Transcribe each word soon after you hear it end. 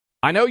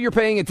I know you're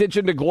paying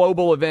attention to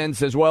global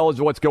events as well as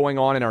what's going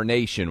on in our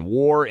nation.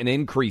 War and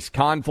increased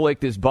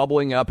conflict is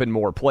bubbling up in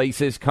more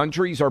places.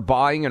 Countries are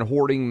buying and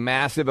hoarding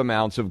massive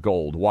amounts of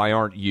gold. Why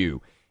aren't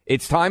you?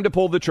 It's time to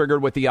pull the trigger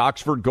with the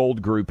Oxford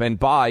Gold Group and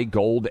buy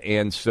gold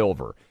and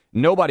silver.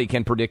 Nobody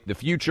can predict the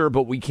future,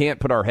 but we can't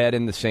put our head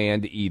in the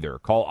sand either.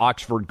 Call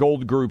Oxford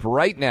Gold Group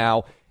right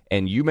now,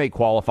 and you may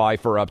qualify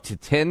for up to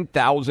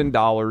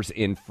 $10,000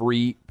 in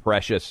free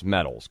precious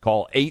metals.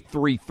 Call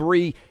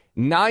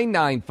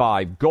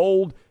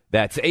 833-995-GOLD.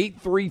 That's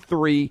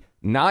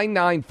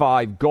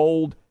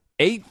 833-995-GOLD,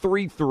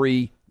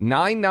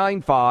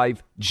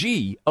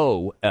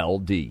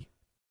 833-995-GOLD.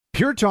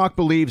 Pure Talk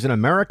believes in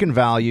American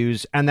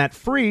values and that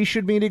free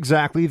should mean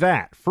exactly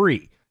that,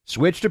 free.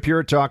 Switch to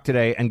Pure Talk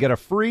today and get a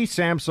free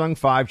Samsung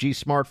 5G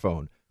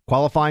smartphone.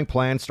 Qualifying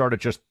plans start at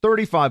just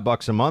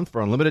 $35 a month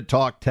for unlimited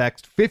talk,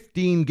 text,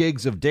 15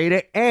 gigs of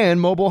data, and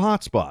mobile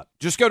hotspot.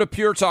 Just go to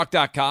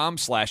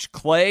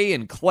puretalk.com/Clay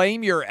and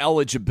claim your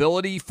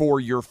eligibility for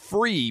your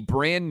free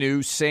brand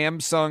new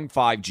Samsung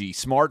 5G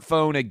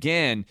smartphone.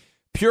 Again,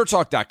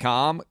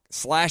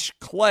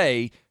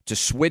 puretalk.com/Clay to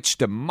switch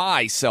to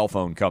my cell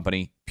phone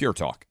company, Pure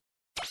Talk.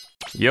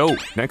 Yo,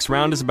 next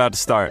round is about to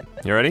start.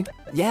 You ready?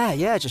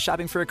 Yeah, just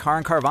shopping for a car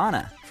in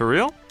Carvana. For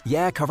real?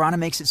 Yeah, Carvana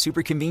makes it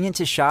super convenient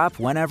to shop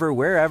whenever,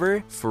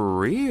 wherever. For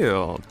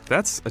real?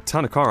 That's a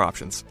ton of car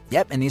options.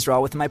 Yep, and these are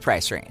all within my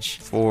price range.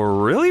 For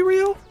really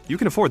real? You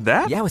can afford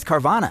that? Yeah, with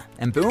Carvana.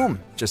 And boom,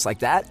 just like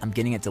that, I'm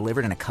getting it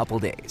delivered in a couple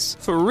days.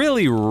 For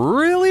really,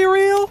 really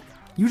real?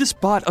 You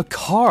just bought a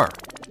car.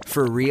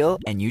 For real,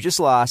 and you just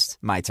lost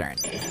my turn.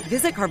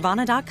 Visit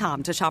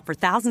Carvana.com to shop for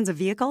thousands of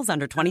vehicles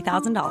under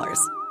 $20,000.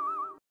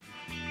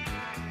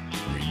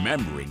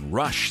 Remembering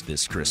Rush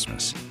this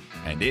Christmas.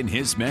 And in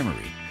his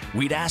memory,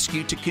 we'd ask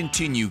you to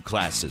continue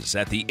classes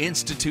at the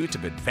Institute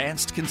of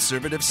Advanced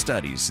Conservative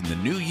Studies in the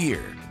new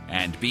year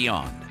and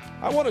beyond.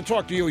 I want to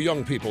talk to you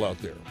young people out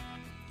there.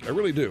 I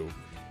really do.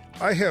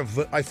 I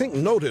have, I think,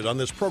 noted on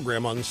this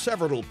program on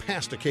several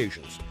past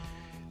occasions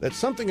that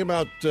something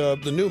about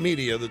the new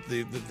media,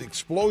 the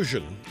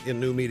explosion in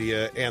new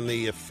media and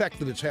the effect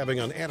that it's having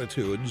on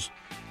attitudes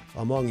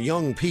among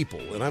young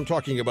people, and I'm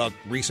talking about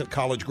recent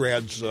college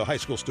grads, high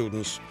school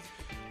students,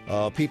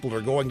 people that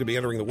are going to be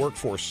entering the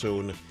workforce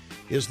soon,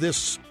 is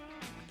this,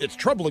 it's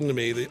troubling to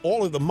me,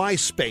 all of the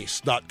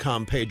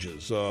MySpace.com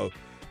pages,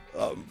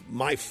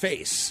 My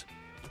Face,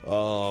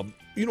 all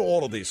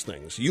of these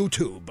things,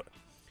 YouTube.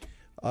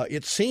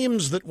 It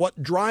seems that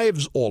what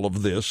drives all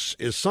of this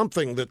is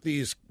something that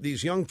these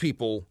young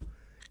people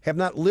have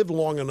not lived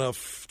long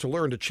enough to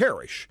learn to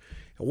cherish.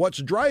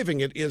 What's driving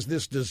it is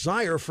this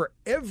desire for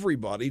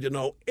everybody to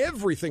know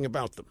everything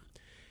about them,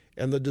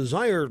 and the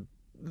desire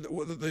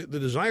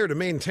to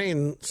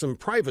maintain some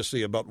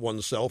privacy about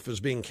oneself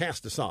is being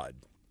cast aside,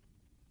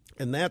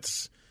 and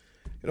that's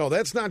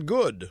not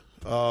good.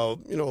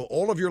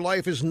 All of your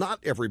life is not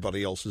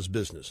everybody else's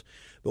business.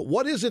 But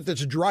what is it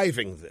that's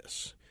driving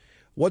this?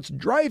 What's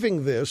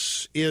driving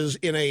this is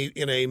in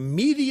a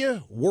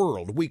media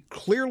world. We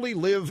clearly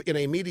live in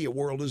a media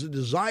world. Is a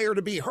desire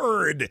to be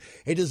heard,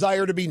 a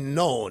desire to be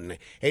known,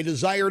 a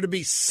desire to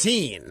be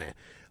seen.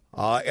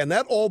 And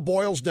that all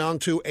boils down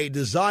to a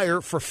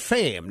desire for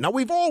fame. Now,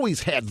 we've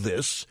always had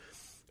this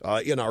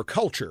in our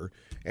culture,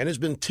 and has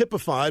been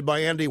typified by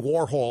Andy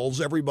Warhol's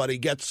 "everybody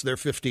gets their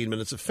 15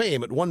 minutes of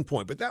fame" at one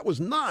point. But that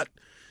was not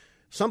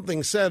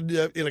something said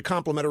in a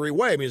complimentary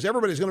way. I mean,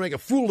 everybody's going to make a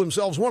fool of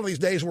themselves one of these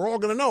days. We're all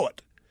going to know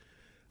it.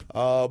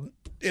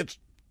 It's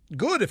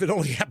good if it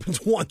only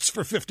happens once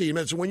for 15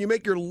 minutes. And when you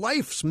make your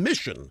life's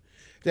mission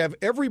to have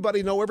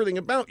everybody know everything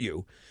about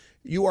you,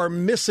 you are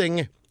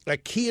missing a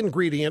key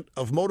ingredient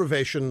of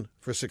motivation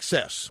for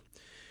success.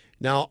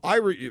 Now, I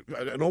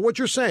know what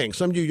you're saying.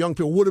 Some of you young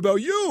people, what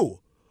about you?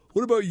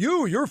 What about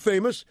you? You're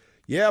famous.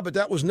 Yeah, but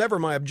that was never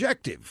my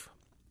objective.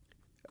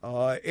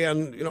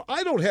 And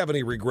I don't have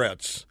any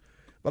regrets.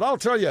 But I'll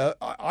tell you,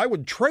 I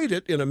would trade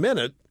it in a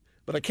minute,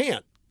 but I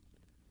can't.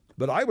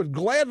 But I would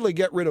gladly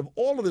get rid of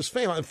all of this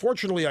fame.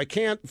 Unfortunately, I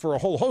can't for a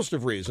whole host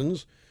of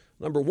reasons.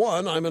 Number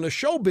one, I'm in a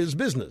showbiz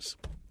business.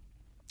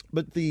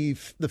 But the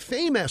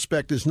fame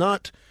aspect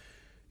had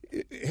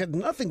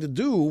nothing to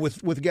do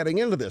with getting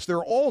into this. There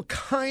are all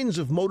kinds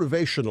of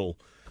motivational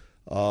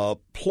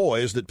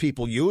ploys that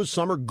people use.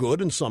 Some are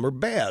good and some are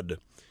bad.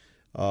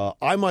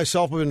 I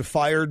myself have been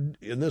fired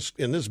in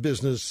this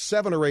business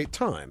 7 or 8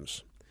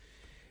 times.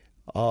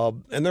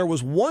 And there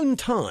was one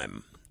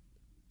time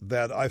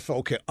that I thought,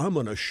 okay, I'm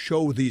going to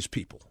show these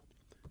people.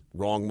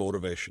 Wrong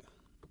motivation.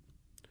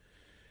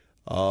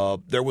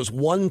 There was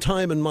one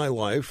time in my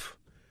life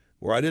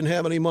where I didn't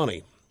have any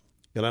money,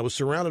 and I was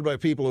surrounded by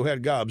people who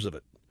had gobs of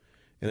it.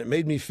 And it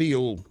made me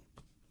feel,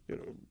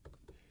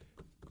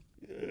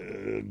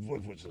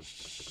 what was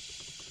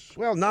this?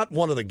 Well, not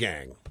one of the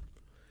gang.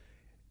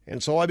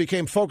 And so I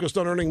became focused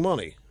on earning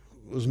money.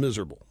 It was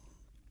miserable.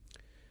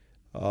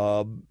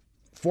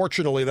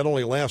 Fortunately, that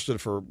only lasted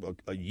for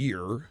a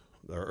year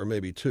or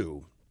maybe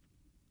 2.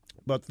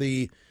 But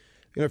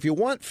if you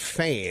want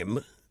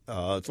fame,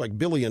 It's like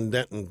Billy and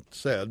Denton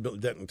said,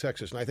 Denton,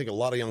 Texas, and I think a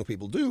lot of young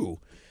people do,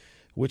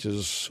 which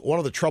is one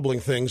of the troubling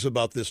things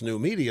about this new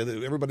media,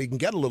 that everybody can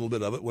get a little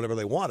bit of it whenever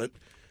they want it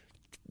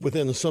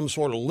within some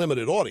sort of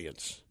limited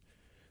audience.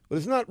 But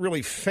it's not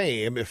really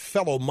fame if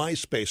fellow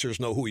MySpacers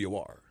know who you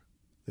are.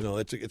 You know,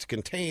 it's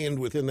contained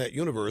within that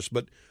universe,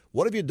 but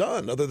what have you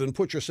done other than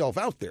put yourself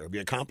out there? Have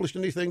you accomplished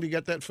anything to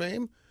get that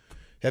fame?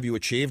 Have you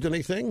achieved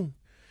anything?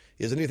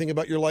 Is anything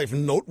about your life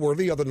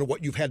noteworthy other than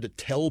what you've had to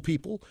tell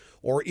people?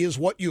 Or is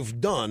what you've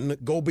done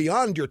go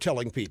beyond your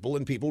telling people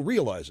and people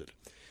realize it?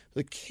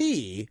 The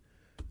key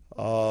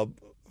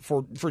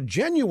for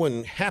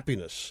genuine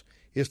happiness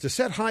is to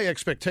set high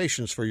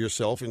expectations for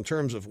yourself in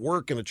terms of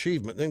work and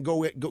achievement, and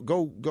then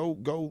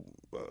go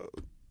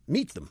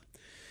meet them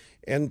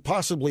and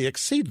possibly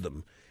exceed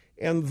them.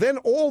 And then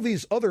all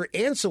these other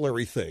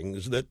ancillary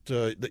things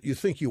that you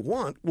think you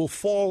want will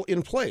fall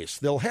in place.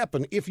 They'll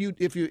happen if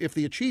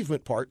the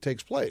achievement part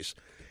takes place.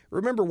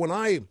 Remember when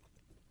I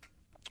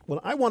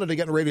wanted to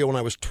get in radio when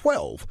I was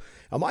 12,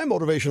 my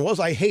motivation was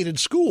I hated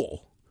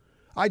school.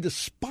 I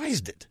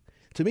despised it.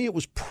 To me, it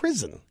was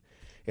prison.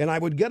 And I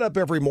would get up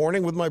every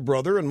morning with my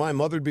brother, and my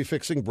mother would be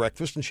fixing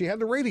breakfast, and she had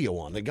the radio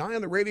on. The guy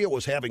on the radio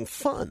was having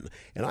fun,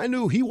 and I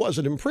knew he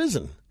wasn't in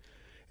prison.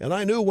 And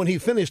I knew when he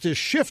finished his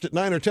shift at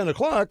 9 or 10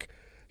 o'clock,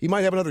 he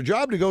might have another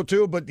job to go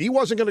to, but he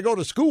wasn't going to go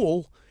to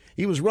school.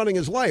 He was running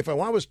his life. And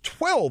when I was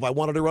 12, I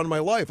wanted to run my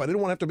life. I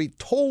didn't want to have to be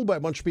told by a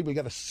bunch of people, you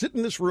got to sit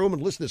in this room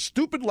and listen to this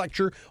stupid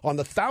lecture on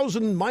the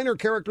 1,000 minor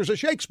characters of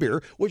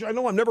Shakespeare, which I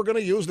know I'm never going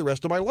to use the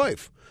rest of my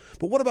life.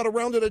 But what about a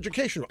rounded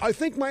education? I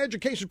think my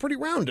education is pretty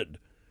rounded.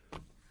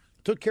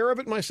 Took care of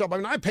it myself. I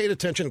mean, I paid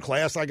attention in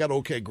class. I got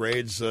okay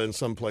grades in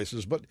some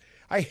places, but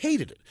I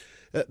hated it.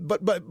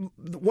 But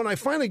when I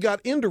finally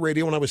got into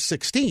radio when I was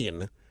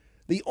 16,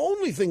 the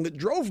only thing that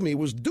drove me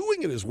was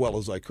doing it as well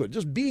as I could,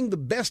 just being the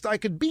best I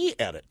could be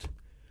at it.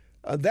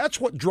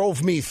 That's what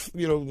drove me,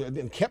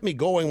 and kept me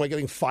going by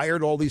getting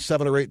fired all these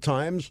 7 or 8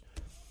 times.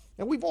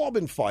 And we've all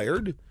been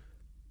fired.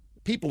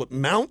 People that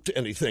mount to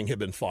anything have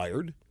been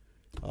fired.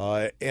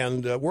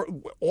 And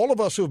all of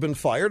us who have been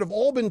fired have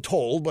all been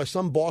told by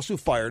some boss who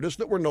fired us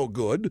that we're no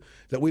good,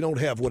 that we don't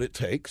have what it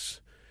takes.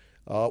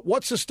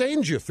 What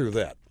sustains you through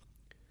that?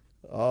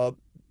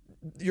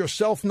 Your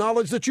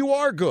self-knowledge that you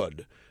are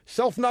good,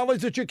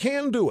 self-knowledge that you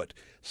can do it,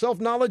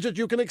 self-knowledge that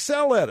you can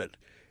excel at it.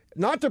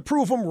 Not to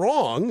prove them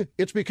wrong,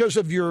 it's because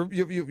of your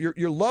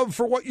love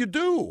for what you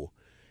do.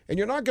 And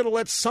you're not going to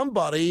let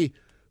somebody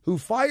who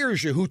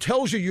fires you, who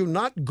tells you you're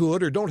not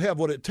good or don't have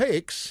what it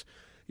takes,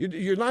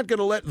 you're not going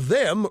to let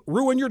them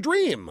ruin your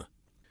dream.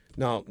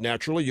 Now,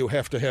 naturally, you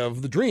have to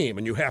have the dream,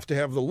 and you have to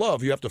have the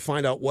love. You have to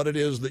find out what it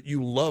is that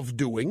you love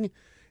doing,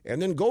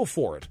 and then go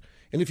for it.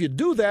 And if you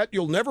do that,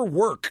 you'll never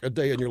work a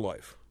day in your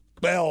life.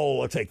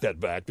 Well, I take that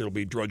back. There'll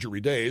be drudgery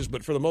days,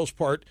 but for the most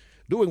part,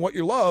 doing what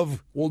you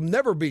love will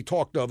never be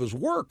talked of as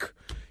work.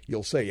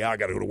 You'll say, yeah, I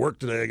got to go to work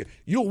today.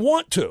 You'll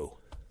want to.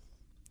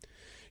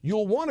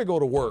 You'll want to go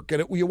to work,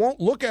 and you won't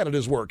look at it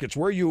as work. It's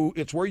where you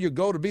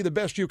go to be the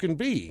best you can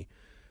be.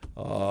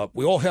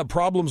 We all have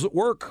problems at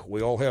work.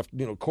 We all have,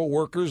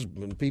 coworkers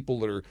and people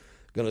that are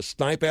going to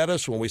snipe at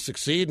us when we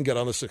succeed and get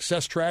on the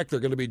success track. They're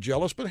going to be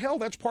jealous, but hell,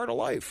 that's part of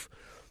life.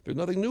 There's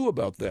nothing new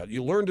about that.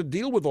 You learn to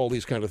deal with all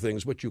these kind of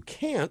things, but you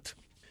can't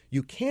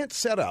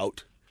set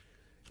out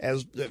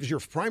as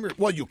your primary.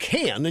 Well, you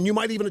can, and you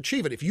might even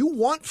achieve it. If you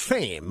want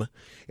fame,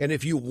 and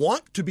if you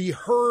want to be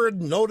heard,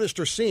 noticed,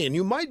 or seen,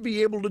 you might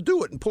be able to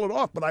do it and pull it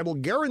off, but I will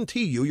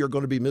guarantee you're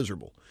going to be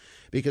miserable.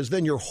 Because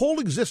then your whole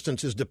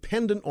existence is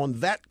dependent on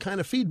that kind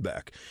of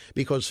feedback.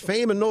 Because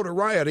fame and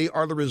notoriety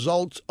are the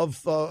results of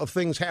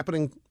things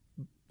happening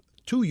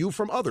to you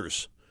from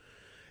others.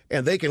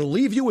 And they can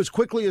leave you as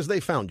quickly as they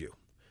found you.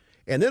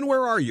 And then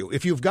where are you?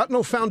 If you've got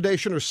no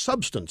foundation or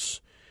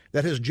substance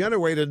that has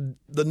generated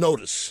the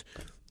notice,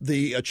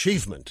 the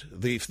achievement,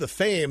 the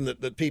fame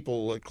that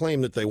people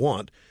claim that they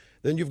want,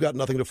 then you've got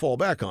nothing to fall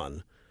back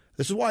on.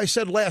 This is why I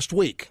said last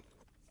week,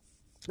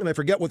 and I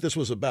forget what this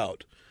was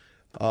about,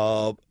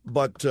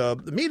 but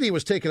the media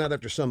was taken out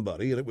after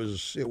somebody, and it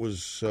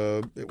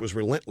was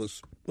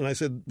relentless. And I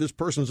said, this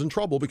person's in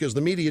trouble because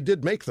the media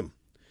did make them.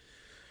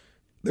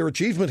 Their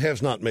achievement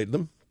has not made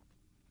them.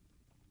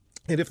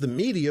 And if the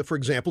media, for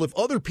example, if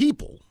other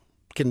people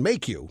can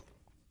make you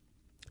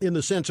in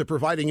the sense of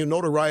providing you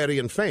notoriety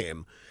and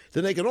fame,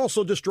 then they can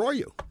also destroy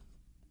you.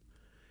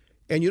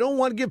 And you don't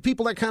want to give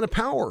people that kind of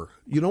power.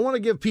 You don't want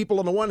to give people,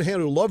 on the one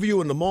hand, who love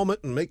you in the moment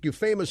and make you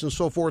famous and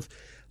so forth.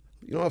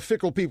 You know how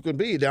fickle people can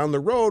be down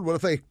the road. What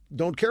if they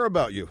don't care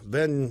about you?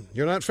 Then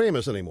you're not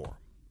famous anymore.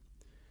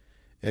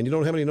 And you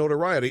don't have any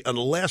notoriety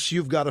unless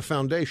you've got a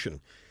foundation.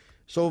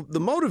 So the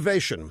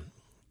motivation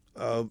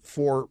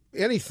for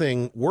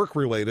anything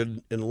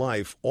work-related in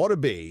life ought to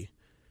be,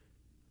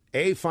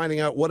 A, finding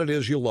out what it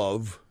is you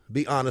love,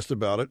 be honest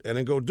about it, and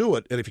then go do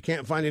it. And if you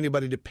can't find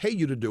anybody to pay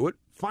you to do it,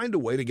 find a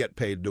way to get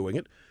paid doing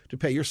it, to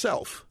pay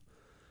yourself.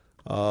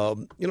 A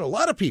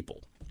lot of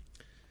people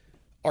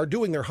are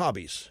doing their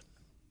hobbies,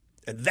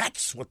 and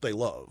that's what they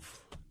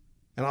love.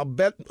 And I'll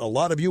bet a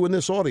lot of you in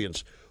this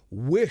audience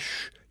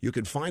wish you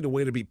could find a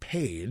way to be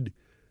paid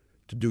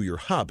to do your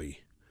hobby,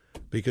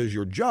 because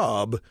your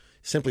job is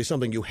simply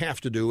something you have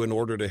to do in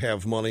order to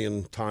have money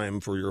and time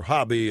for your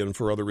hobby and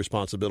for other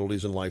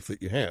responsibilities in life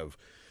that you have.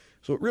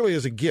 So it really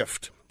is a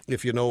gift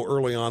if you know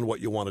early on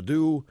what you want to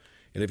do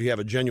and if you have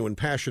a genuine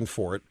passion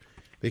for it,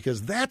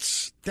 because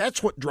that's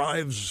what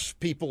drives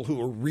people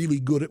who are really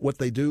good at what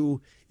they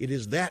do. It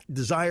is that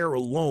desire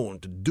alone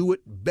to do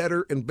it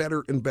better and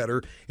better and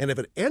better. And if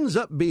it ends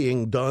up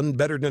being done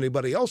better than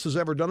anybody else has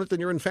ever done it, then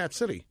you're in Fat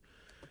City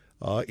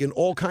in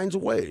all kinds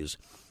of ways.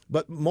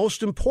 But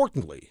most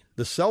importantly,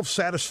 the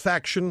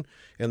self-satisfaction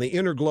and the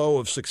inner glow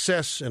of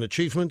success and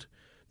achievement,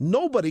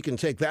 nobody can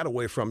take that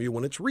away from you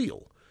when it's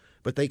real.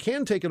 But they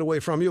can take it away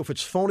from you if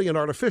it's phony and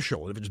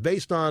artificial. If it's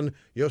based on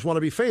you just want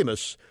to be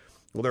famous,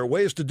 well, there are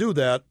ways to do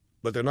that,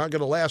 but they're not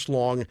going to last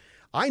long.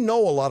 I know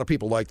a lot of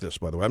people like this,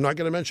 by the way. I'm not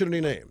going to mention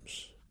any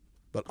names.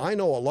 But I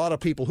know a lot of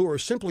people who are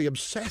simply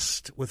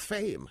obsessed with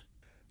fame.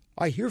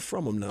 I hear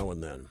from them now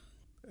and then.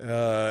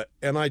 And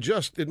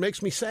it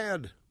makes me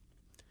sad.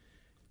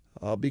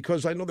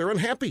 Because I know they're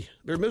unhappy.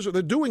 They're miserable.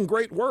 They're doing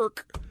great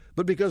work,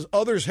 but because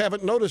others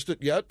haven't noticed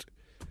it yet,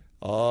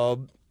 they're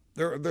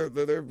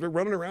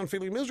running around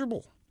feeling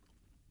miserable.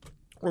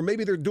 Or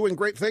maybe they're doing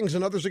great things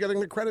and others are getting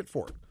the credit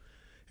for it.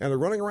 And they're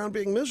running around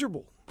being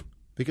miserable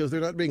because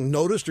they're not being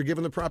noticed or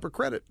given the proper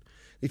credit.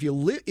 If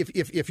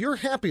your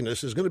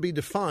happiness is going to be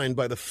defined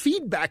by the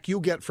feedback you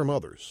get from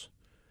others,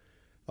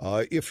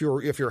 if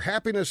your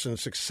happiness and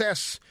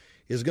success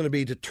is going to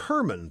be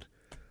determined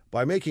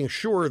by making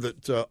sure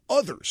that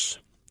others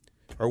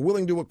are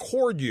willing to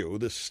accord you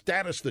the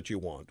status that you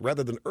want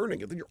rather than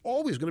earning it, then you're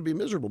always going to be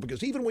miserable,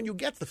 because even when you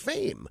get the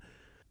fame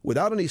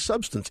without any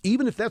substance,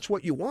 even if that's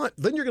what you want,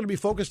 then you're going to be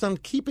focused on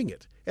keeping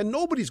it. And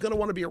nobody's going to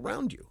want to be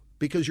around you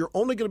because you're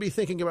only going to be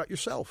thinking about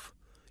yourself.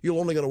 You're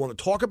only going to want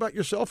to talk about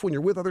yourself when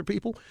you're with other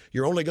people.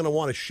 You're only going to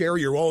want to share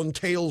your own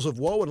tales of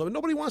woe, and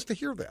nobody wants to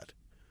hear that.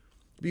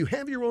 If you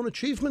have your own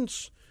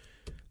achievements,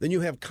 then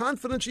you have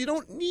confidence you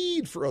don't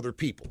need for other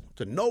people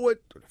to know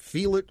it or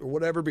feel it or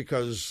whatever,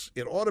 because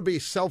it ought to be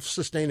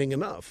self-sustaining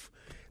enough.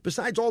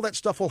 Besides, all that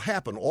stuff will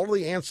happen. All of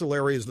the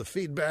ancillaries, the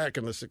feedback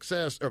and the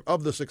success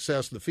of the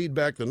success, the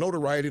feedback, the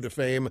notoriety, the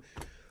fame,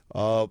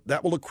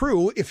 that will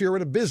accrue if you're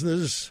in a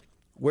business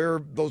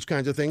where those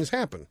kinds of things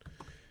happen.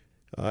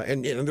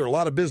 And there are a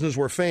lot of business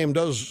where fame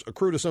does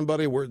accrue to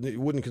somebody where you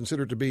wouldn't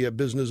consider it to be a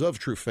business of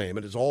true fame.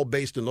 And it's all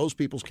based, in those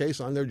people's case,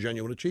 on their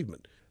genuine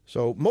achievement.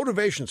 So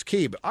motivation's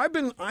key. But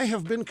I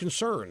have been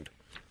concerned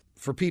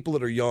for people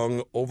that are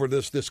young over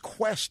this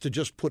quest to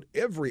just put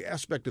every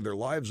aspect of their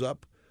lives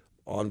up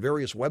on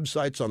various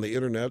websites on the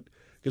internet,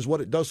 because what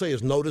it does say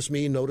is notice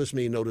me, notice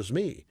me, notice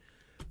me.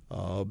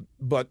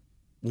 But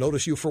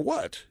notice you for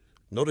what?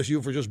 Notice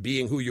you for just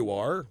being who you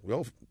are?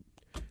 Well,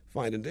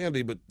 fine and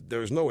dandy, but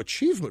there's no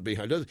achievement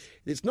behind it.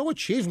 It's no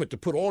achievement to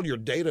put all your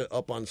data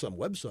up on some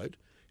website,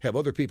 have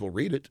other people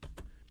read it,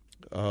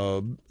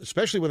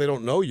 especially when they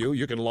don't know you.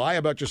 You can lie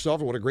about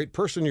yourself and what a great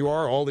person you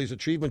are, all these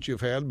achievements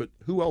you've had, but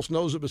who else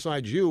knows it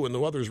besides you and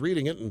the others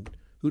reading it, and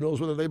who knows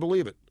whether they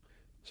believe it?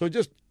 So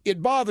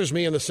it bothers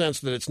me in the sense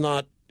that it's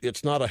not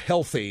a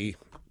healthy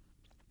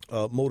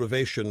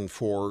motivation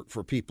for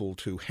people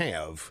to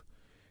have.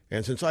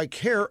 And since I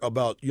care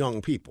about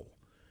young people,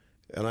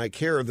 and I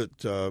care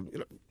that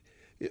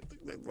it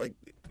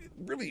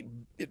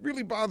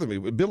really bothered me.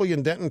 Billy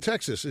in Denton,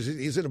 Texas,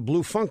 he's in a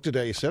blue funk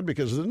today, he said,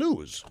 because of the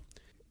news.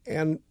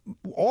 And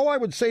all I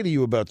would say to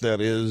you about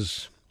that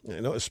is,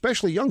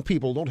 especially young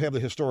people don't have the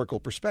historical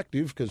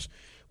perspective, because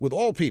with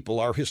all people,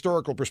 our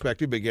historical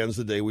perspective begins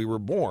the day we were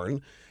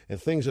born,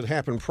 and things that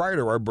happened prior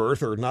to our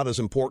birth are not as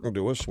important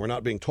to us. We're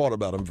not being taught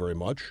about them very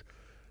much.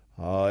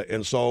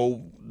 And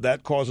so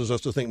that causes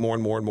us to think more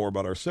and more and more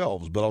about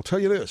ourselves. But I'll tell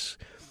you this,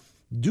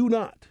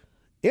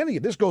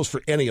 this goes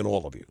for any and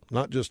all of you,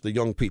 not just the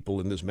young people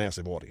in this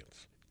massive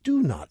audience.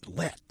 Do not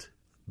let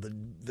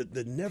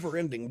the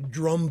never-ending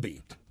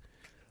drumbeat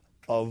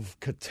of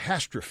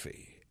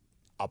catastrophe,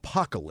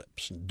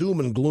 apocalypse, doom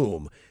and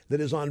gloom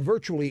that is on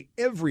virtually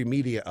every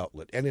media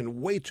outlet and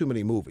in way too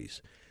many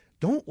movies,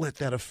 don't let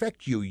that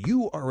affect you.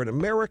 You are an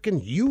American.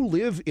 You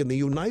live in the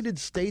United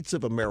States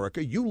of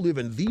America. You live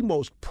in the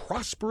most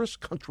prosperous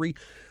country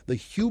the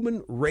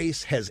human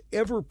race has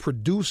ever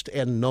produced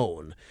and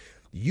known.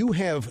 You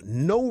have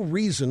no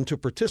reason to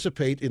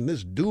participate in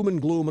this doom and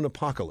gloom and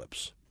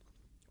apocalypse,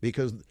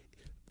 because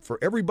for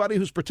everybody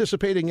who's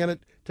participating in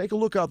it, take a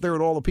look out there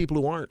at all the people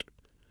who aren't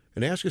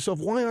and ask yourself,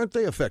 why aren't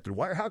they affected?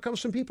 How come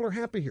some people are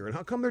happy here, and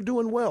how come they're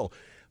doing well?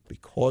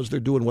 Because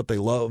they're doing what they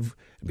love,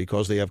 and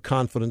because they have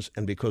confidence,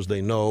 and because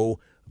they know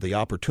the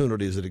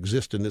opportunities that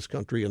exist in this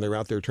country, and they're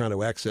out there trying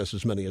to access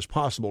as many as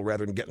possible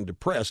rather than getting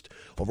depressed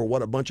over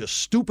what a bunch of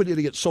stupid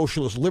idiot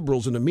socialist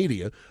liberals in the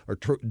media are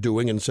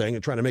doing and saying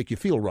and trying to make you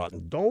feel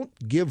rotten. Don't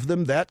give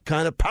them that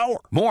kind of power.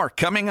 More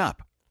coming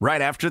up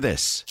right after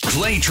this.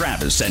 Clay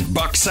Travis and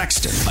Buck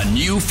Sexton, a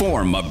new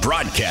form of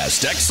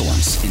broadcast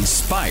excellence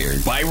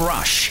inspired by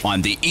Rush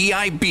on the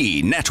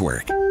EIB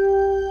network.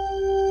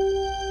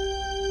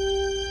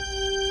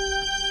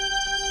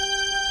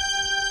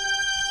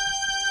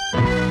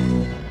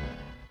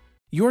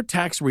 Your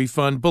tax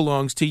refund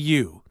belongs to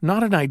you,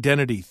 not an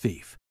identity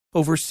thief.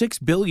 Over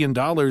 $6 billion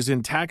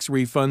in tax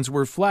refunds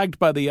were flagged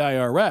by the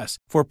IRS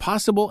for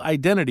possible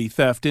identity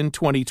theft in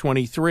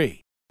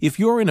 2023. If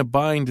you're in a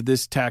bind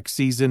this tax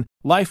season,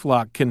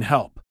 LifeLock can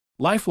help.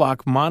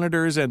 LifeLock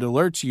monitors and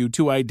alerts you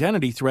to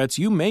identity threats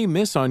you may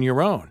miss on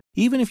your own,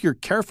 even if you're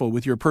careful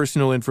with your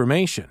personal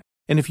information.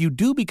 And if you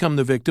do become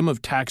the victim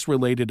of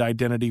tax-related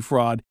identity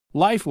fraud,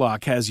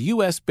 LifeLock has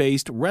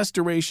U.S.-based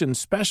restoration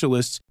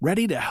specialists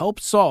ready to help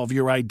solve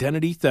your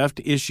identity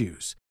theft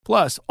issues.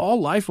 Plus,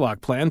 all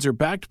LifeLock plans are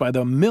backed by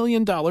the $1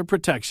 Million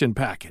Protection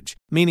Package,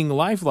 meaning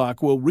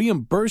LifeLock will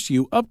reimburse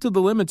you up to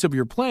the limits of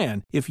your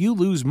plan if you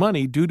lose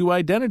money due to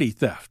identity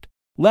theft.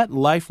 Let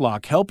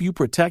LifeLock help you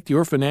protect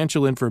your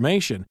financial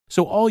information,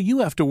 so all you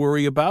have to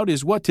worry about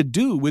is what to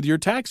do with your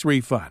tax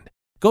refund.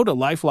 Go to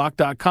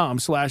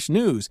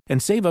LifeLock.com/news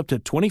and save up to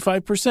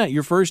 25%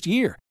 your first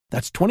year.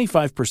 That's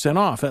 25%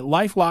 off at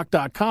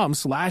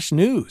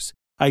LifeLock.com/news.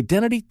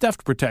 Identity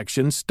theft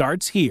protection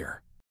starts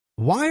here.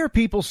 Why are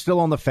people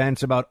still on the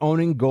fence about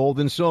owning gold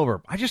and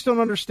silver? I just don't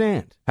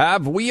understand.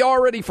 Have we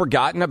already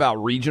forgotten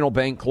about regional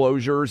bank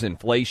closures,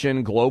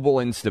 inflation, global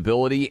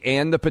instability,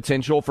 and the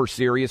potential for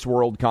serious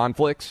world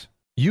conflicts?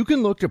 You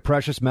can look to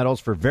precious metals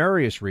for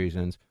various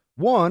reasons.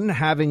 1,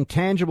 having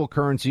tangible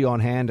currency on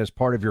hand as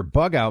part of your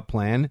bug-out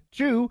plan.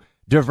 2,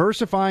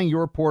 diversifying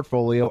your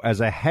portfolio as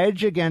a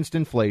hedge against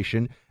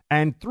inflation.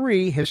 And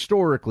 3,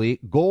 historically,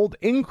 gold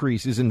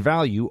increases in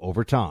value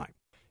over time.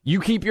 You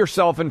keep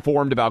yourself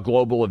informed about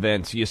global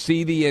events. You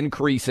see the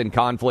increase in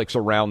conflicts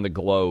around the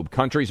globe.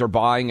 Countries are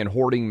buying and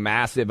hoarding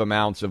massive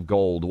amounts of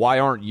gold. Why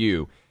aren't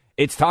you?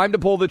 It's time to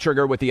pull the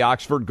trigger with the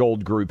Oxford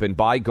Gold Group and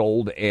buy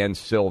gold and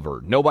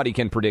silver. Nobody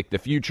can predict the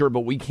future,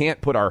 but we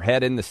can't put our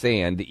head in the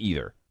sand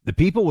either. The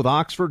people with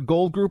Oxford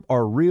Gold Group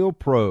are real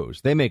pros.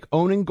 They make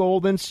owning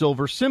gold and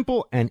silver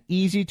simple and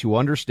easy to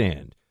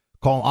understand.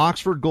 Call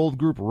Oxford Gold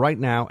Group right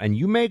now, and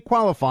you may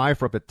qualify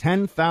for up to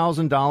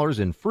 $10,000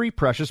 in free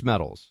precious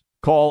metals.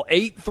 Call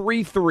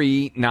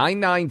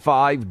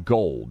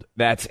 833-995-GOLD.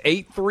 That's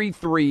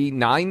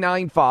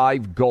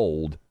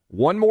 833-995-GOLD.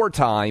 One more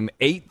time,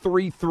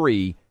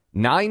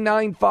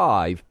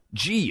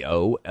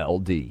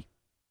 833-995-GOLD.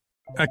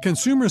 At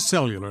Consumer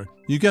Cellular,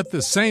 you get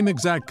the same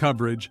exact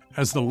coverage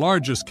as the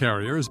largest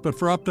carriers, but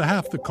for up to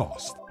half the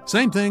cost.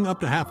 Same thing, up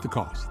to half the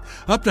cost.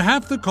 Up to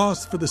half the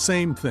cost for the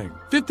same thing.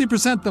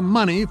 50% the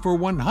money for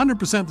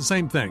 100% the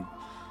same thing.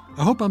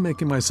 I hope I'm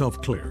making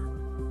myself clear.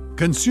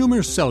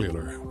 Consumer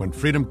Cellular. When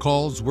freedom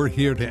calls, we're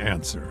here to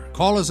answer.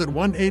 Call us at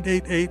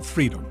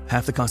 1-888-FREEDOM.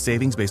 Half the cost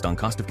savings based on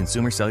cost of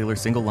Consumer Cellular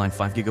single-line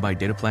 5GB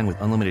data plan with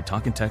unlimited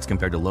talk and text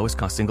compared to lowest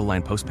cost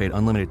single-line postpaid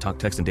unlimited talk,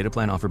 text, and data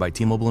plan offered by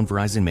T-Mobile and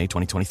Verizon May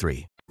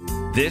 2023.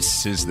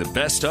 This is the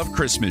Best of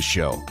Christmas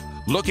Show.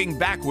 Looking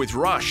back with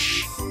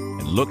Rush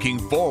and looking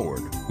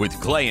forward with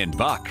Clay and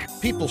Buck.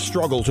 People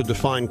struggle to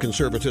define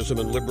conservatism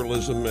and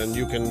liberalism, and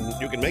you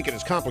can make it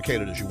as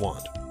complicated as you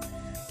want.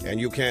 And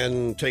you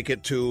can take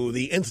it to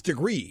the nth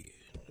degree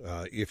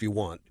if you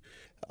want.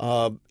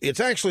 It's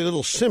actually a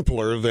little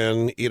simpler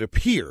than it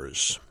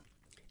appears.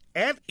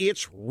 At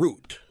its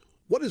root,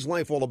 what is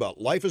life all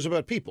about? Life is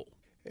about people,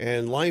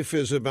 and life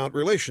is about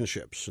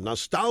relationships.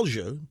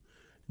 Nostalgia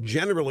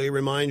generally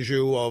reminds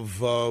you of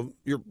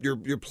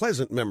your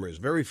pleasant memories.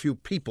 Very few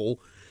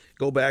people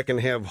go back and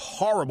have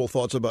horrible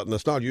thoughts about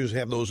nostalgia. You just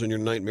have those in your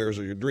nightmares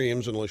or your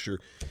dreams, unless you've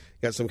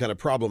got some kind of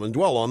problem and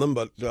dwell on them.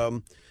 But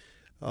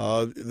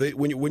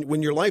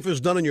when your life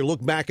is done and you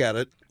look back at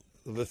it,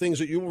 the things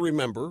that you will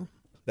remember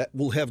that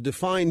will have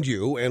defined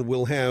you and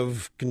will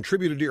have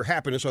contributed to your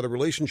happiness are the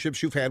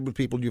relationships you've had with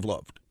people you've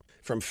loved,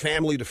 from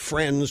family to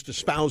friends to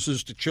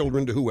spouses to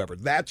children to whoever.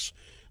 That's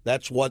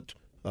what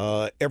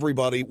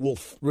everybody will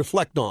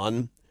reflect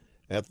on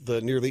at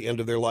near the end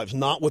of their lives.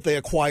 Not what they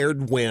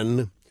acquired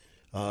when,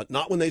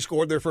 not when they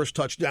scored their first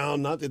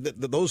touchdown. Not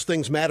those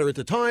things matter at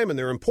the time and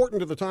they're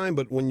important at the time,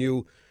 but when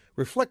you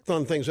reflect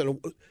on things, and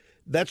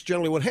that's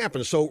generally what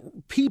happens. So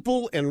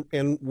people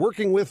and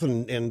working with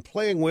and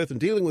playing with and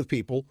dealing with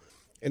people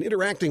and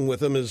interacting with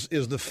them is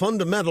the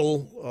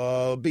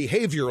fundamental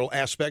behavioral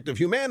aspect of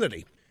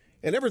humanity.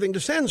 And everything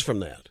descends from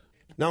that.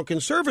 Now,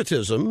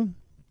 conservatism,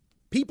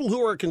 people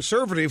who are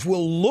conservative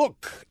will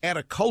look at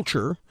a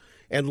culture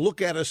and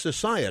look at a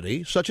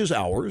society such as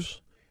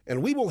ours,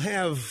 and we will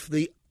have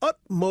the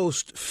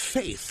utmost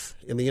faith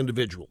in the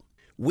individual.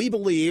 We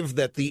believe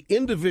that the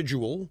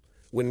individual,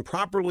 when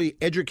properly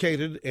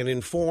educated and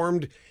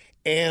informed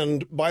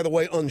and, by the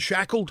way,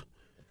 unshackled,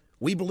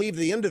 we believe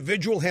the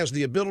individual has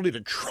the ability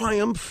to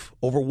triumph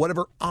over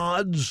whatever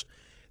odds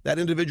that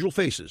individual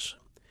faces.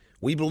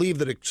 We believe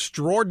that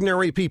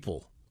extraordinary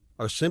people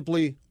are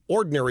simply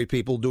ordinary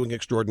people doing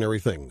extraordinary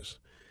things.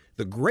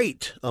 The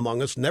great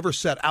among us never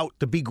set out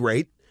to be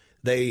great.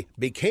 They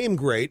became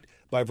great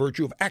by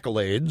virtue of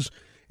accolades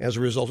as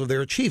a result of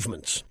their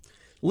achievements.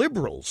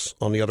 Liberals,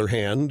 on the other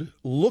hand,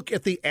 look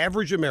at the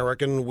average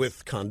American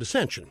with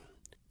condescension.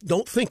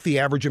 Don't think the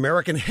average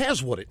American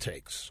has what it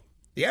takes.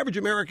 The average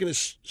American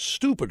is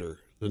stupider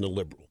than the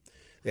liberal.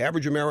 The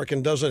average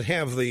American doesn't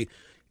have the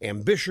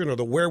ambition or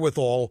the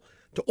wherewithal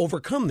to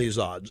overcome these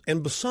odds.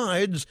 And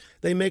besides,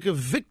 they make a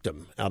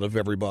victim out of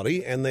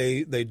everybody, and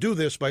they do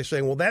this by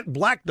saying, well, that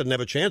black doesn't have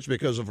a chance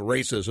because of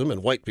racism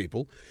and white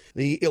people.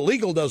 The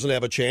illegal doesn't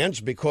have a chance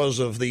because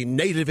of the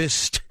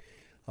nativist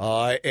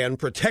and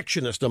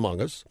protectionist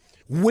among us.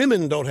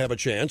 Women don't have a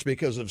chance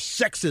because of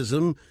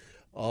sexism,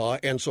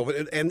 and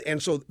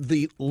so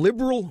the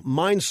liberal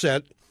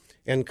mindset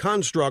and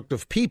construct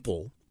of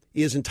people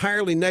is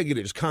entirely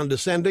negative. It's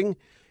condescending,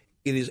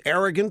 it is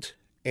arrogant,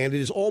 and it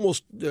is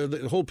almost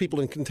hold people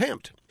in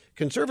contempt.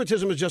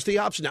 Conservatism is just the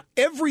opposite. Now,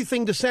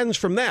 everything descends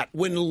from that.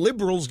 When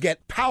liberals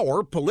get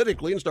power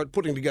politically and start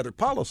putting together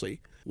policy,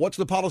 what's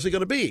the policy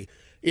going to be?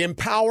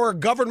 Empower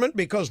government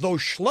because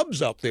those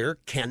schlubs out there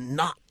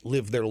cannot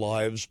live their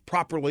lives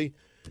properly,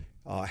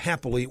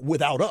 happily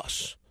without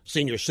us.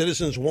 Senior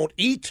citizens won't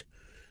eat.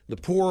 The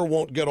poor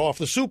won't get off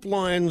the soup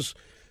lines.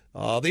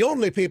 The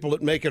only people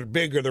that make it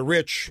big are the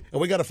rich, and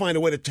we got to find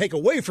a way to take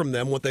away from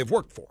them what they've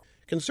worked for.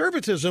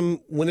 Conservatism,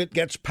 when it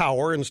gets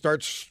power and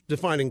starts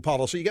defining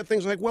policy, you get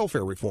things like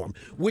welfare reform,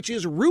 which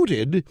is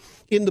rooted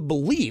in the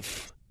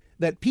belief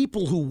that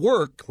people who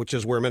work, which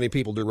is where many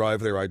people derive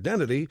their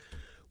identity,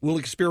 will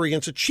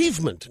experience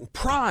achievement and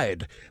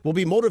pride, will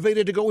be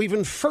motivated to go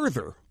even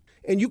further.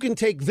 And you can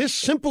take this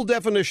simple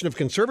definition of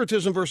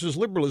conservatism versus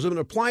liberalism and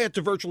apply it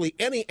to virtually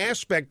any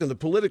aspect in the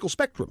political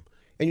spectrum,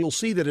 and you'll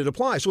see that it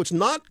applies. So it's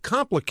not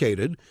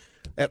complicated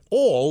at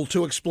all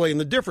to explain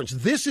the difference.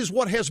 This is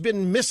what has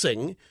been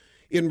missing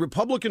in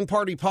Republican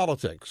Party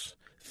politics,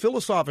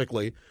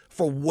 philosophically,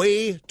 for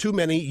way too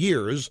many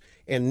years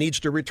and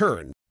needs to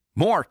return.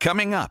 More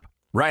coming up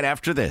right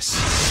after this.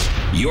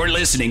 You're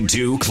listening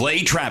to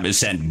Clay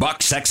Travis and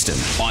Buck Sexton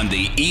on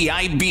the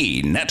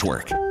EIB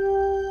Network.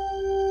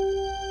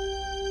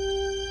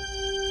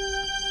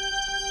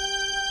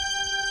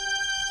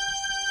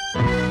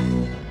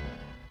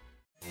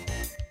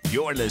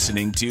 You're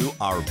listening to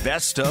our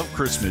Best of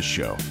Christmas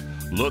show.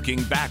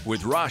 Looking back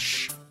with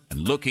Rush and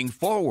looking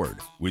forward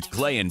with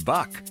Clay and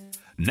Buck.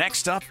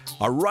 Next up,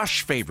 a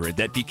Rush favorite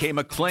that became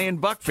a Clay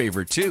and Buck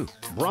favorite too.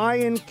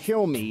 Brian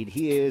Kilmeade.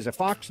 He is a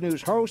Fox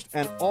News host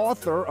and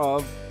author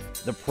of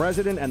The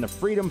President and the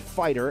Freedom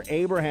Fighter,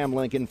 Abraham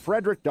Lincoln,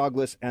 Frederick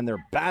Douglass, and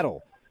Their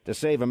Battle to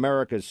Save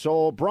America's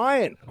Soul.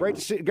 Brian, great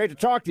to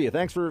talk to you.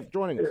 Thanks for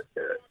joining us.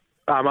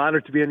 I'm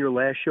honored to be on your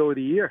last show of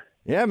the year.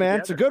 Yeah, man,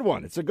 it's a good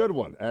one. It's a good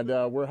one. And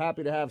we're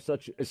happy to have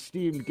such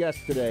esteemed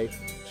guests today.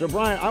 So,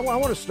 Brian, I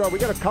want to start. We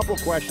got a couple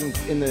of questions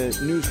in the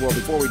news world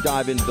before we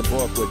dive into the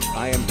book, which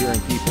I am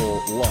hearing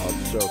people love.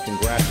 So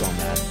congrats on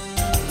that.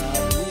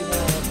 We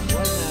have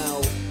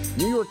right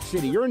now New York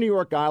City. You're a New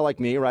York guy like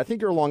me, right? I think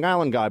you're a Long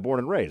Island guy, born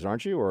and raised,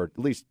 aren't you? Or at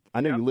least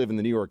I know you live in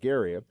the New York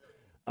area.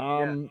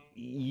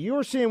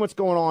 You're seeing what's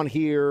going on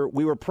here.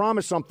 We were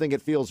promised something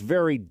it feels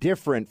very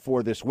different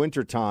for this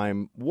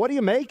wintertime. What do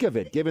you make of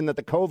it, given that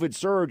the COVID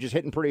surge is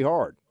hitting pretty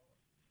hard?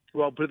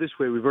 Well, put it this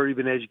way. We've already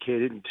been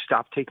educated and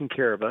stopped taking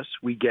care of us.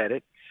 We get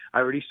it.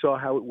 I already saw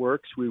how it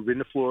works. We've been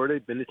to Florida,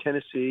 been to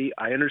Tennessee.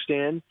 I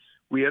understand.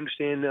 We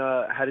understand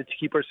how to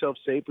keep ourselves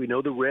safe. We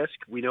know the risk.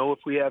 We know if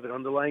we have an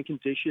underlying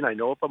condition. I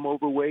know if I'm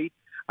overweight.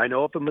 I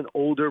know if I'm an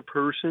older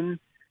person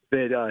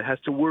that has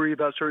to worry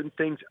about certain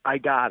things. I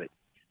got it.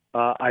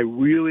 I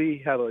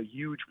really have a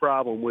huge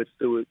problem with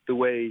the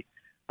way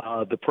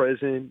the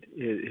president,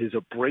 his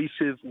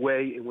abrasive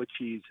way in which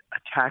he's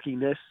attacking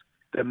this,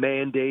 the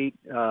mandate,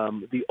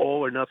 the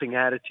all-or-nothing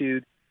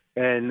attitude,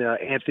 and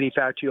Anthony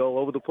Fauci all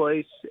over the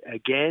place.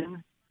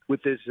 Again,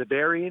 with this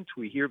variant,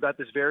 we hear about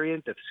this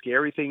variant. The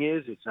scary thing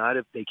is, it's not.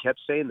 If they kept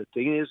saying the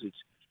thing is,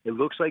 it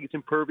looks like it's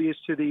impervious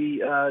to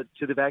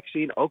the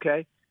vaccine.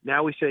 Okay,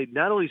 now we say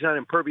not only is it not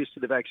impervious to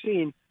the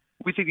vaccine,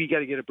 we think you got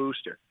to get a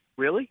booster.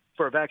 Really?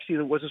 For a vaccine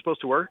that wasn't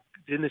supposed to work?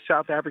 Didn't the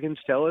South Africans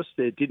tell us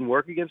that it didn't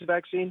work against the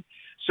vaccine?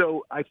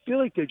 So I feel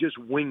like they're just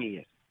winging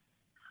it.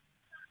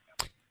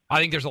 I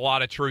think there's a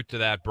lot of truth to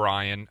that,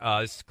 Brian.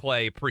 This is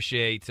Clay.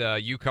 Appreciate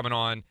you coming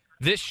on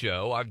this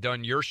show. I've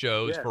done your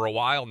shows for a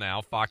while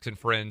now, Fox and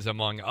Friends,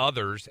 among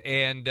others.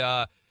 And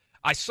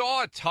I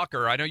saw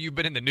Tucker. I know you've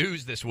been in the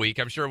news this week.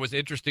 I'm sure it was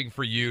interesting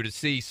for you to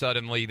see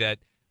suddenly that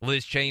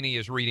Liz Cheney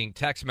is reading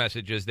text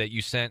messages that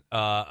you sent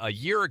a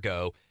year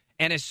ago.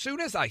 And as soon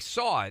as I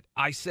saw it,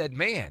 I said,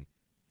 man,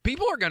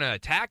 people are going to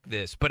attack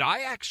this, but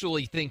I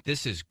actually think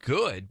this is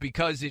good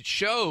because it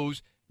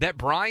shows that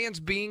Brian's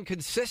being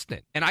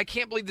consistent. And I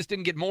can't believe this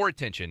didn't get more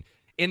attention.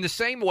 In the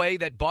same way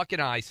that Buck and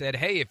I said,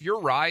 hey, if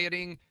you're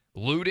rioting,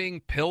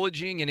 looting,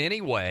 pillaging in any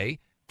way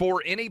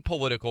for any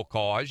political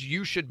cause,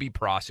 you should be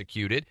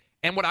prosecuted.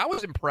 And what I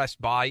was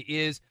impressed by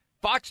is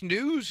Fox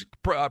News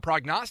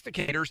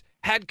prognosticators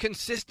had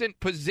consistent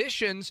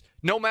positions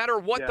no matter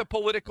what the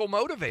political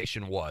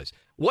motivation was.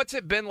 What's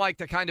it been like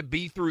to kind of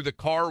be through the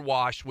car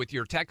wash with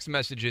your text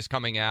messages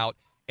coming out,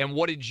 and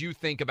what did you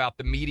think about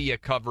the media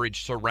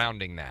coverage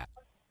surrounding that?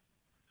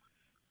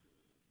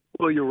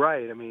 Well, you're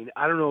right. I mean,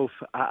 I don't know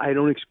if I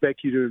don't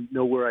expect you to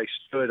know where I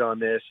stood on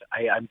this.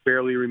 I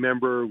barely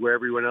remember where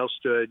everyone else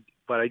stood,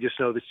 but I just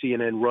know that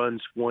CNN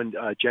runs one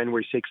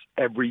January 6th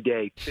every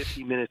day,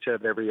 50 minutes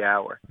of every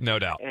hour. No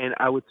doubt. And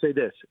I would say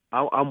this.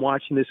 I'm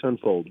watching this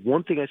unfold.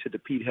 One thing I said to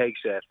Pete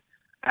Hegseth,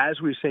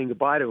 as we were saying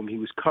goodbye to him, he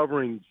was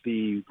covering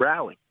the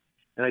rally.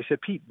 And I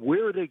said, Pete,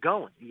 where are they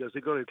going? He goes,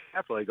 they're going to the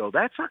Capitol. I go,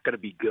 that's not going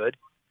to be good.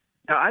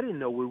 Now, I didn't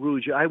know where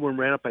Rudy I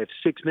ran up. I have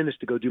 6 minutes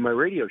to go do my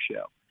radio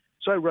show.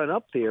 So I run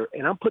up there,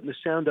 and I'm putting the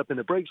sound up in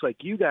the breaks like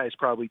you guys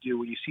probably do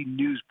when you see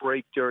news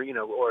break during,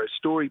 or a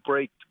story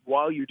break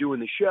while you're doing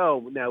the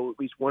show. Now, at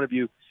least one of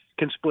you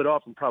can split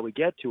off and probably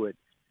get to it.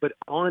 But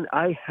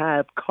I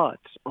have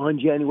cuts on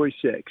January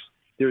 6th.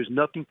 There is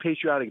nothing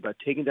patriotic about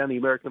taking down the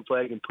American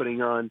flag and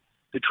putting on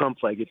the Trump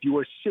flag. If you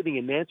are sitting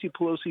in Nancy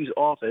Pelosi's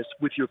office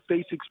with your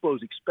face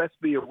exposed, expect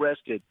to be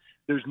arrested,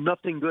 there's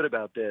nothing good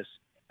about this.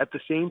 At the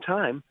same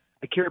time,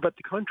 I care about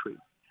the country.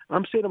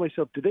 I'm saying to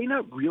myself, do they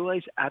not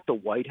realize at the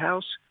White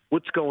House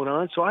what's going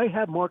on? So I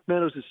have Mark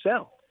Meadows'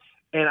 cell,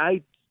 and I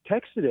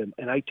texted him,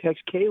 and I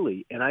text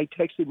Kayleigh, and I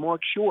texted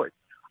Mark Short.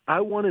 I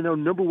want to know,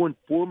 number one,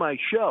 for my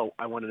show,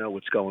 I want to know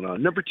what's going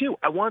on. Number two,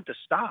 I want to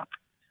stop.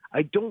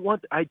 I do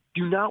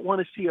not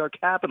want to see our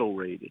Capitol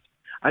raided.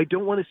 I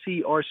don't want to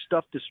see our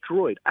stuff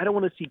destroyed. I don't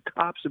want to see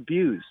cops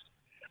abused.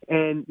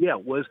 And yeah,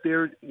 was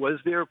there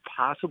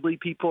possibly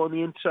people on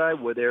the inside?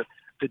 Were there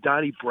the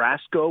Donnie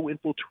Brasco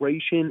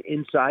infiltration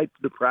inside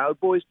the Proud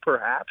Boys?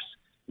 Perhaps.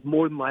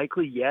 More than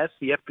likely, yes.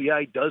 The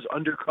FBI does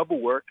undercover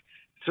work.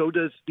 So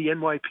does the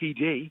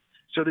NYPD.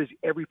 So does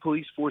every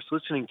police force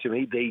listening to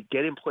me. They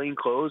get in plain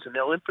clothes and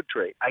they'll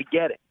infiltrate. I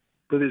get it.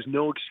 But there's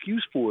no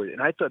excuse for it.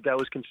 And I thought that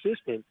was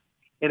consistent.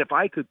 And if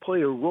I could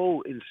play a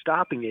role in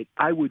stopping it,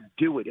 I would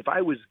do it. If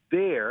I was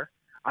there,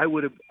 I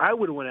would have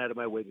went out of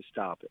my way to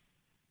stop it.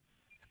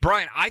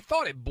 Brian, I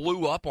thought it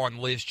blew up on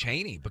Liz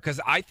Cheney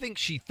because I think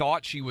she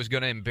thought she was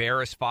going to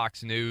embarrass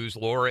Fox News,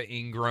 Laura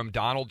Ingraham,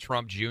 Donald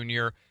Trump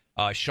Jr.,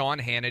 Sean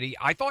Hannity.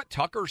 I thought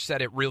Tucker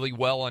said it really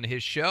well on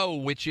his show,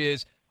 which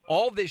is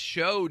all this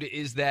showed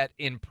is that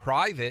in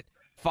private,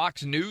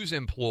 Fox News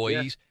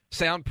employees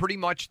sound pretty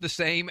much the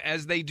same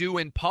as they do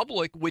in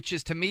public, which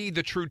is, to me,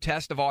 the true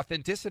test of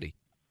authenticity.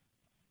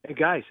 Hey,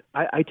 guys,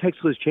 I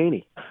text Liz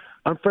Cheney.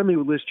 I'm friendly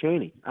with Liz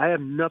Cheney. I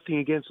have nothing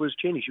against Liz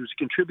Cheney. She was a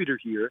contributor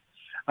here.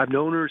 I've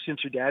known her since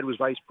her dad was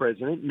vice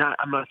president.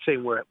 I'm not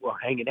saying we're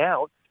hanging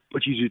out,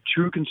 but she's a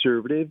true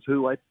conservative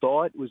who I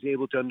thought was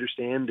able to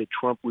understand that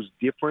Trump was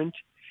different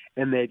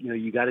and that,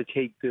 you got to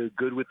take the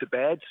good with the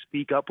bad,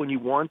 speak up when you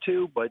want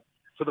to. But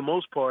for the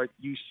most part,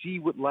 you see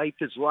what life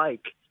is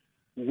like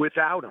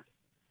without him.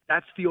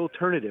 That's the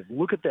alternative.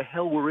 Look at the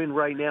hell we're in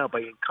right now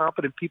by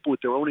incompetent people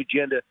with their own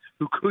agenda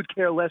who could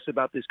care less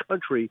about this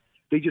country.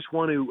 They just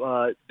want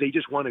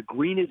to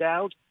green it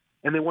out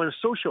and they want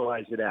to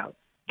socialize it out.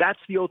 That's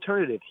the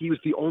alternative. He was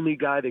the only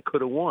guy that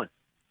could have won.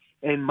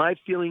 And my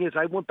feeling is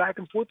I went back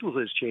and forth with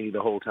Liz Cheney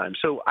the whole time.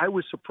 So I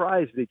was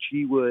surprised that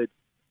she would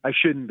 – I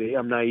shouldn't be.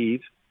 I'm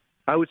naive.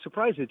 I was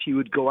surprised that she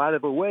would go out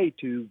of her way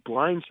to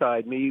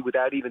blindside me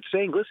without even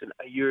saying, listen,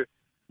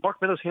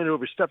 Mark Meadows handed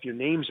over stuff, your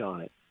name's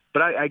on it.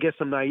 But I guess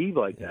I'm naive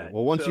like that.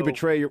 Well, once you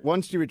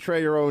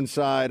betray your own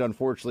side,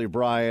 unfortunately,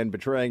 Brian,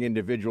 betraying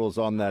individuals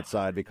on that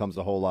side becomes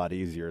a whole lot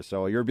easier.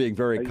 So you're being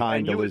very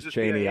kind to Liz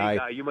Cheney.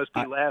 You must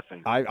be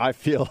laughing. I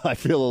feel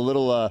a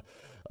little.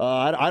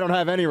 I don't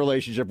have any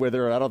relationship with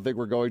her, and I don't think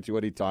we're going to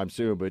anytime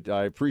soon. But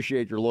I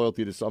appreciate your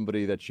loyalty to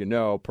somebody that you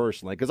know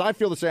personally, because I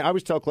feel the same. I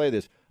always tell Clay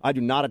this: I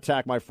do not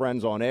attack my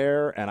friends on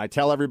air, and I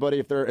tell everybody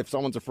if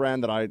someone's a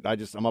friend that I'm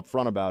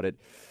upfront about it.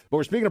 But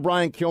we're speaking to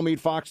Brian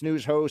Kilmeade, Fox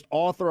News host,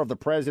 author of The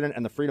President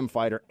and the Freedom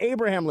Fighter,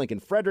 Abraham Lincoln,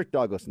 Frederick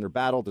Douglass, and their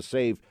battle to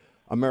save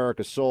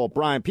America's soul.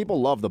 Brian, people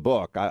love the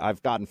book.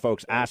 I've gotten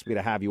folks ask me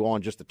to have you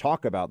on just to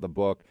talk about the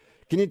book.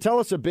 Can you tell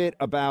us a bit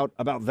about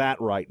that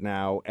right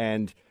now?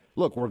 And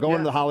look, we're going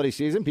to the holiday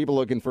season. People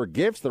looking for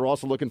gifts. They're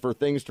also looking for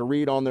things to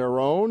read on their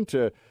own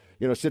to,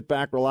 sit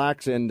back,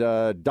 relax, and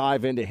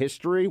dive into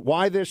history.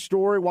 Why this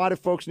story? Why do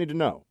folks need to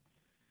know?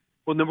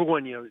 Well, number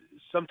one,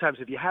 sometimes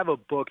if you have a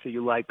book that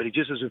you like, but it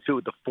just doesn't fit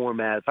with the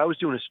format. If I was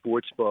doing a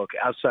sports book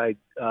outside,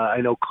 I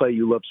know, Clay,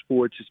 you love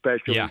sports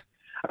especially. Yeah.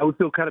 I would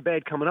feel kind of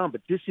bad coming on,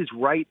 but this is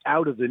right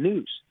out of the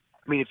news.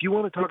 I mean, if you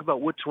want to talk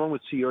about what's wrong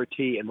with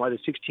CRT and why the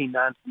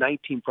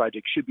 1619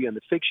 Project should be on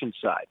the fiction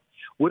side,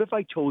 what if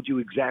I told you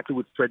exactly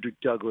what Frederick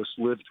Douglass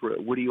lived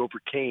through, what he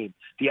overcame,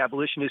 the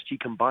abolitionist he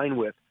combined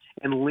with,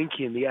 and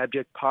Lincoln, the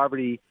abject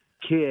poverty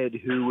kid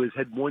who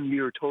had 1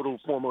 year total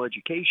formal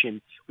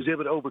education, was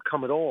able to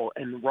overcome it all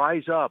and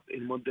rise up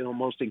in the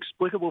most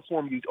inexplicable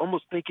form. You'd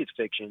almost think it's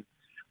fiction,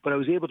 but I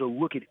was able to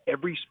look at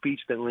every speech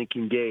that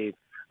Lincoln gave,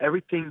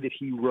 everything that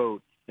he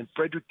wrote. And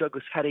Frederick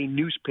Douglass had a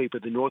newspaper,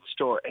 the North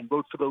Star, and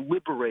wrote for the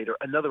Liberator,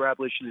 another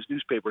abolitionist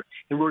newspaper,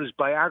 and wrote his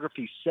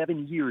biography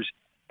 7 years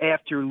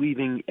after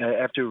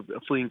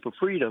fleeing for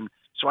freedom.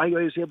 So I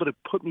was able to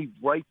put me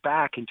right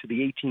back into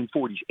the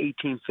 1840s,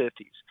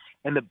 1850s.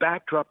 And the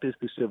backdrop is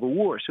the Civil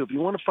War. So if you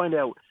want to find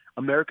out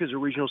America's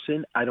original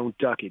sin, I don't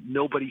duck it.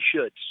 Nobody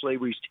should.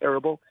 Slavery's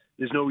terrible.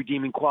 There's no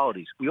redeeming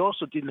qualities. We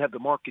also didn't have the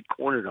market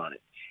cornered on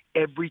it.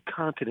 Every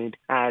continent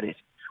had it.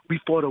 We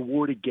fought a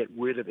war to get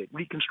rid of it.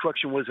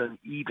 Reconstruction was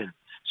uneven.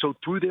 So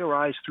through their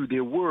eyes, through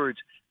their words,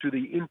 through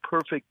the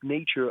imperfect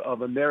nature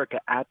of America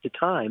at the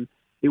time,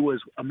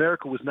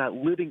 America was not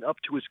living up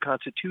to its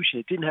Constitution.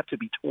 It didn't have to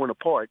be torn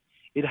apart.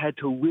 It had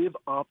to live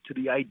up to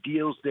the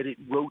ideals that it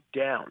wrote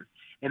down.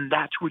 And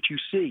that's what you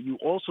see. You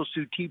also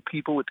see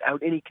people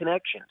without any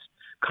connections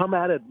come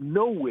out of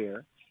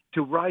nowhere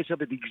to rise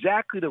up at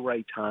exactly the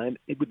right time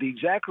with the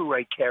exactly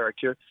right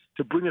character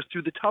to bring us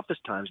through the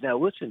toughest times. Now,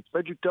 listen,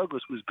 Frederick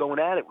Douglass was going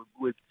at it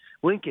with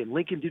Lincoln.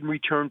 Lincoln didn't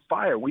return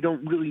fire. We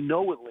don't really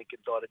know what Lincoln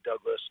thought of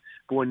Douglass.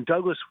 But when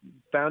Douglass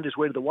found his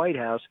way to the White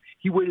House,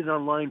 he waited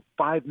on line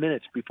 5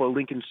 minutes before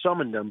Lincoln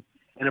summoned him,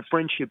 and a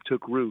friendship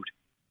took root.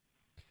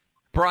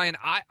 Brian,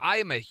 I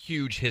am a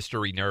huge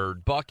history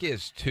nerd. Buck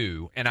is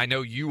too, and I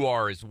know you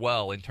are as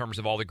well in terms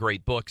of all the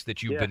great books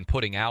that you've been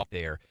putting out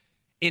there.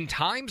 In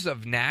times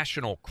of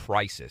national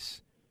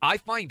crisis, I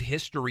find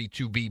history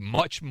to be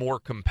much more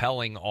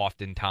compelling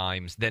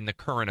oftentimes than the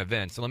current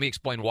events. And let me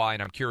explain why,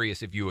 and I'm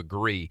curious if you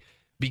agree.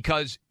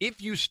 Because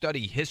if you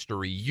study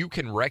history, you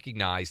can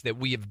recognize that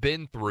we have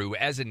been through,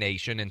 as a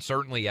nation and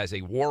certainly as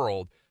a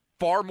world,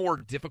 far more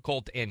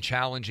difficult and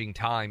challenging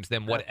times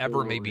than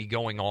whatever may be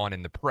going on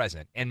in the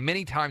present. And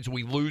many times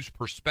we lose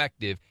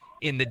perspective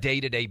in the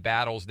day-to-day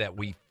battles that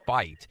we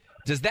fight.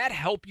 Does that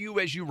help you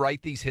as you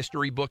write these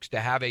history books to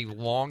have a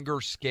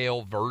longer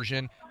scale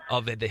version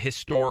of the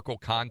historical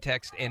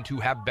context and to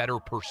have better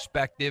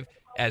perspective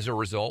as a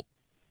result?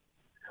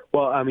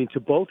 Well, I mean, to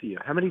both of you,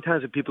 how many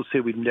times have people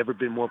said we've never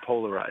been more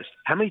polarized?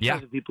 How many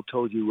times have people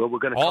told you, well, we're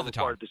going to come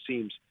apart at the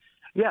seams?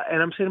 Yeah,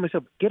 and I'm saying to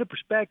myself, get a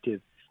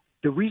perspective.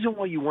 The reason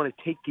why you want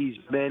to take these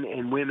men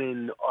and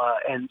women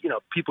and, you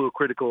know, people who are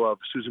critical of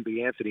Susan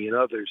B. Anthony and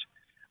others,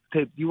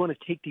 you want to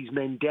take these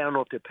men down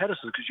off their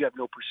pedestals because you have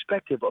no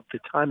perspective of the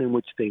time in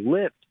which they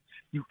lived.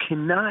 You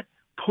cannot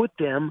put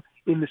them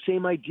in the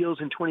same ideals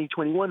in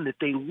 2021 that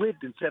they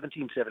lived in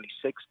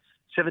 1776,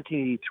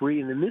 1783,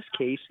 and in this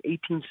case,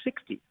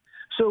 1860.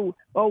 So,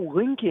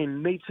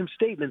 Lincoln made some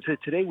statements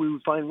that today we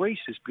would find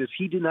racist because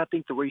he did not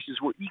think the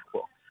races were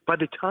equal. By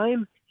the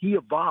time he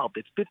evolved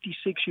at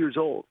 56 years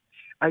old,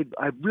 I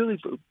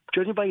really,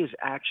 judging by his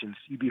actions,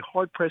 you'd be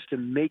hard-pressed to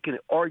make an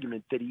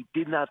argument that he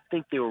did not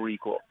think they were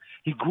equal.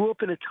 He grew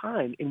up in a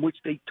time in which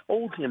they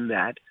told him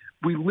that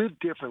we lived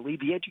differently.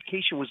 The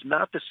education was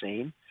not the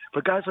same.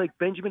 For guys like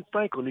Benjamin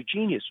Franklin, a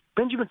genius,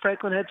 Benjamin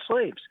Franklin had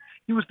slaves.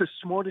 He was the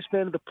smartest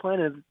man on the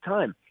planet at the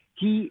time.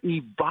 He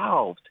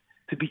evolved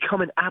to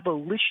become an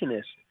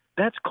abolitionist.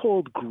 That's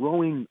called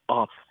growing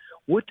up.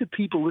 What do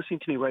people listening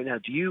to me right now,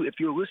 if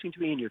you're listening to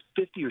me and you're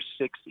 50 or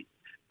 60,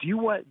 do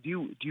you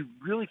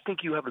really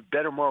think you have a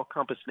better moral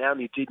compass now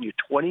than you did in your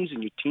 20s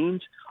and your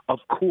teens? Of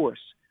course.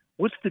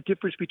 What's the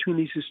difference between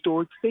these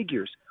historic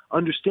figures?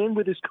 Understand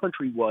where this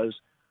country was,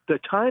 the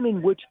time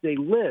in which they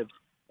lived,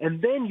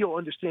 and then you'll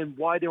understand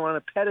why they're on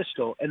a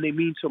pedestal and they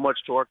mean so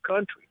much to our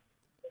country.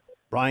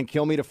 Brian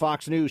Kilmeade of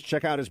Fox News.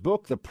 Check out his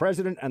book, The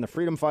President and the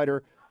Freedom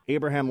Fighter,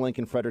 Abraham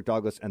Lincoln, Frederick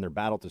Douglass, and Their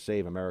Battle to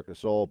Save America's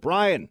Soul.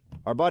 Brian,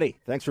 our buddy,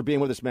 thanks for being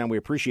with us, man. We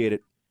appreciate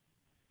it.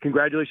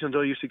 Congratulations on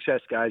all your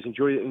success, guys.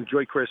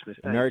 Enjoy Christmas.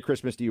 Thanks. Merry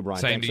Christmas to you, Brian.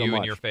 Same Thanks to so you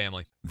much. and your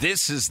family.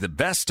 This is the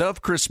Best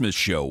of Christmas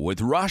show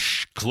with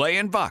Rush, Clay,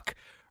 and Buck.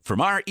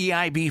 From our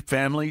EIB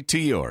family to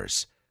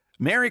yours.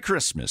 Merry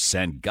Christmas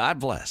and God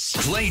bless.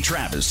 Clay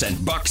Travis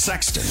and Buck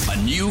Sexton.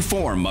 A new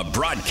form of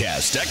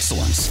broadcast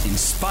excellence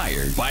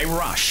inspired by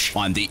Rush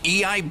on the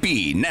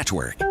EIB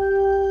network.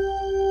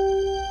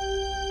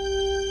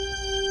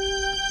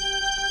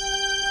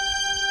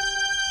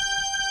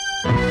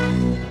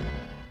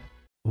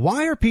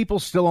 Why are people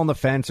still on the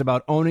fence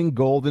about owning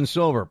gold and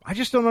silver? I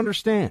just don't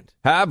understand.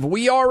 Have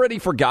we already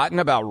forgotten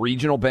about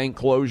regional bank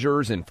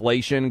closures,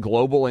 inflation,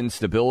 global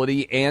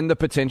instability, and the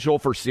potential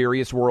for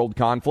serious world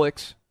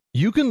conflicts?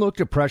 You can look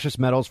to precious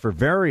metals for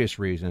various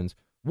reasons.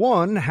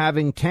 1,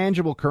 having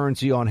tangible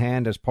currency on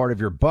hand as part of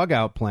your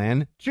bug-out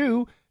plan.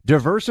 2,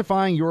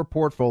 diversifying your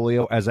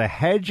portfolio as a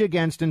hedge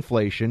against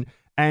inflation.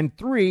 And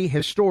 3,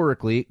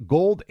 historically,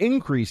 gold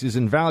increases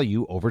in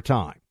value over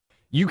time.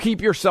 You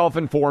keep yourself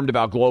informed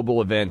about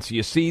global events.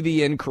 You see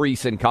the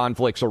increase in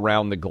conflicts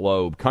around the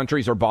globe.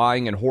 Countries are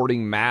buying and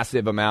hoarding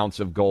massive amounts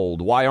of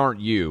gold. Why aren't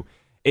you?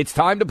 It's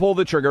time to pull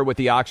the trigger with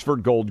the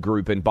Oxford Gold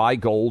Group and buy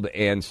gold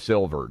and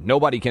silver.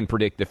 Nobody can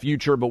predict the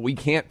future, but we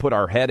can't put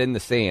our head in the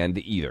sand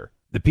either.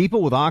 The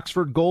people with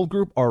Oxford Gold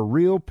Group are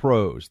real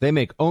pros. They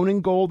make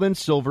owning gold and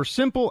silver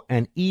simple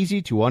and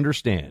easy to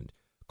understand.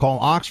 Call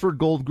Oxford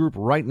Gold Group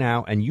right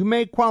now, and you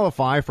may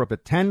qualify for up to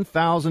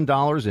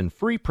 $10,000 in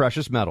free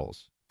precious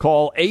metals.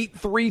 Call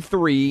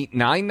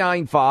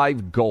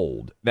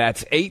 833-995-GOLD.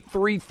 That's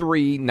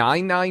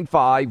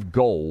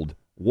 833-995-GOLD.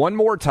 One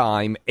more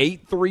time,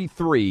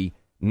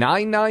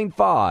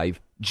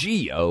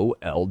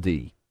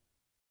 833-995-GOLD.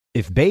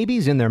 If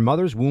babies in their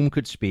mother's womb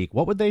could speak,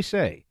 what would they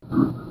say?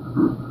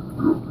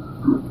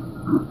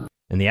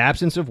 In the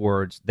absence of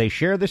words, they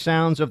share the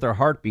sounds of their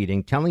heart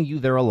beating, telling you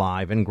they're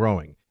alive and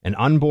growing. An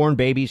unborn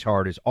baby's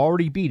heart is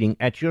already beating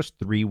at just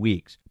 3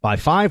 weeks. By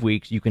 5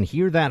 weeks, you can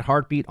hear that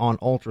heartbeat on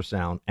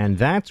ultrasound, and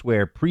that's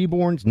where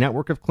Preborn's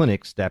network of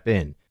clinics step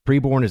in.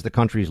 Preborn is the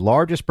country's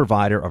largest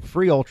provider of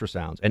free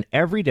ultrasounds, and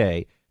every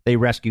day they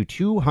rescue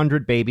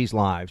 200 babies'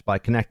 lives by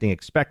connecting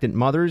expectant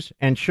mothers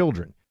and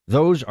children.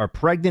 Those are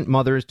pregnant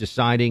mothers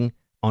deciding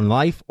on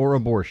life or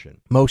abortion.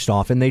 Most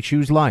often they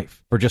choose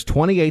life. For just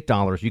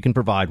 $28, you can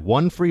provide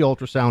one free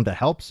ultrasound to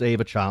help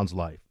save a child's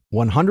life.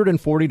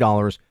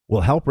 $140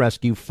 will help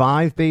rescue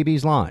 5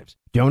 babies' lives.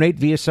 Donate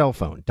via cell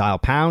phone. Dial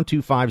pound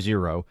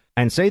 250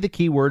 and say the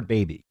keyword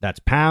baby. That's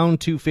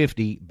pound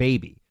 250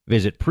 baby.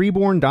 Visit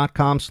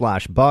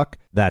preborn.com/buck.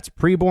 That's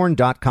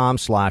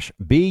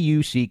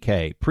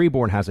preborn.com/BUCK.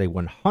 Preborn has a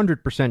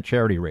 100%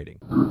 charity rating.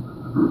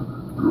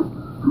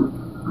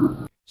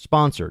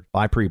 Sponsored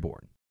by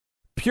Preborn.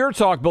 Pure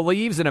Talk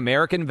believes in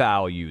American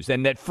values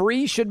and that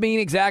free should mean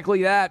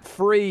exactly that,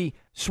 free.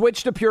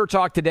 Switch to Pure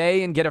Talk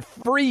today and get a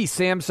free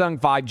Samsung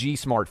 5G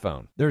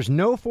smartphone. There's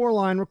no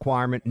 4-line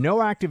requirement,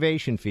 no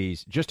activation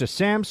fees, just a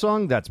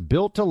Samsung that's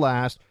built to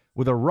last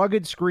with a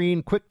rugged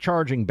screen, quick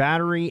charging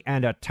battery,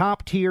 and a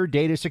top-tier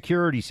data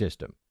security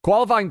system.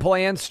 Qualifying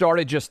plans start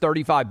at just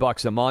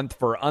 $35 a month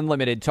for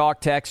unlimited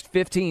talk, text,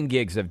 15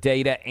 gigs of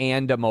data,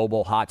 and a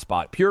mobile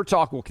hotspot. Pure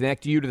Talk will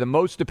connect you to the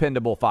most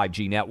dependable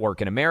 5G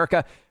network in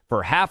America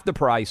for half the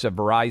price of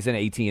Verizon,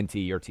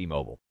 AT&T, or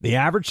T-Mobile. The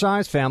average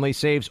size family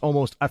saves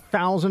almost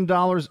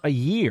 $1,000 a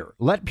year.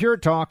 Let Pure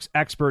Talk's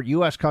expert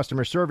U.S.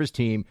 customer service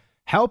team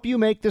help you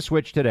make the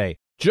switch today.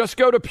 Just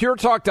go to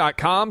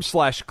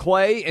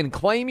puretalk.com/Clay and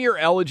claim your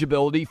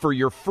eligibility for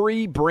your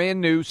free brand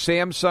new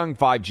Samsung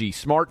 5G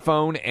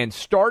smartphone and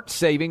start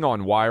saving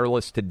on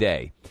wireless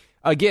today.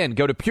 Again,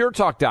 go to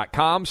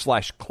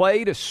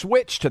puretalk.com/Clay to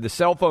switch to the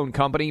cell phone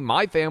company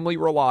my family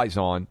relies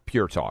on,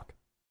 Pure Talk.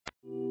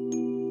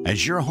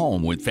 As you're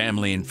home with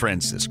family and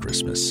friends this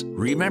Christmas,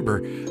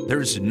 remember,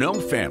 there's no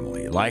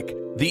family like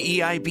the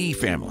EIB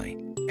family.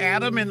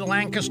 Adam in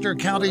Lancaster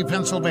County,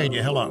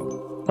 Pennsylvania.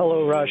 Hello.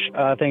 Hello, Rush.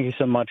 Thank you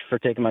so much for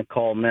taking my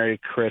call. Merry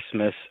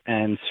Christmas.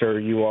 And, sir,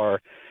 you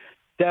are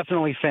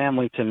definitely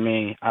family to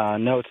me.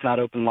 No, it's not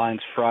Open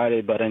Lines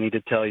Friday, but I need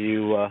to tell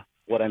you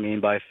what I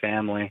mean by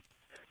family.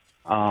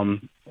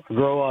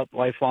 Grow up,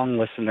 lifelong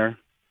listener,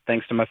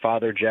 thanks to my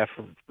father,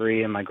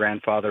 Jeffrey, and my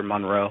grandfather,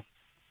 Monroe.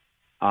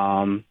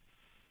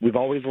 We've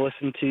always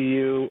listened to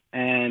you,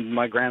 and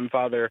my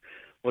grandfather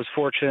was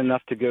fortunate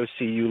enough to go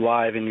see you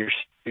live in your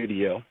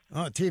studio.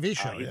 Oh, a TV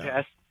show,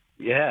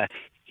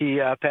 He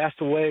passed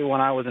away when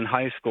I was in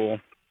high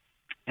school,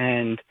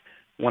 and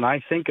when I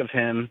think of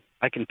him,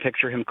 I can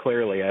picture him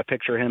clearly. I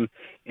picture him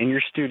in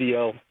your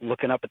studio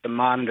looking up at the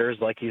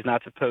monitors like he's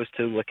not supposed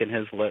to, licking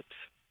his lips.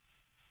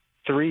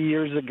 3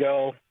 years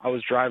ago, I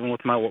was driving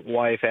with my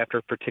wife after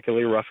a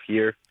particularly rough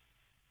year.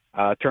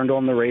 Turned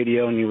on the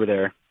radio, and you were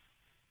there.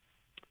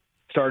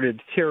 Started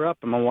to tear up,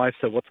 and my wife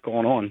said, "What's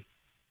going on?"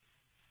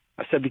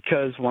 I said,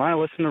 "Because when I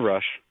listen to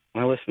Rush,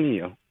 when I listen to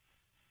you,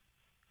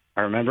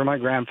 I remember my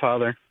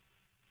grandfather,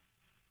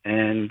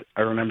 and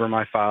I remember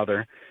my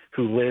father,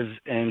 who lives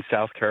in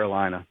South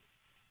Carolina.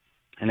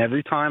 And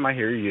every time I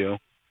hear you,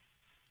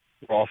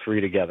 we're all three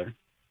together.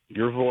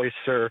 Your voice,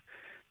 sir,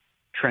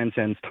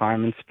 transcends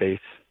time and space.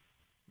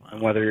 Wow.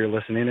 And whether you're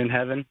listening in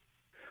heaven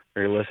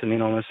or you're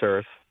listening on this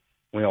earth,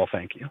 we all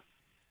thank you."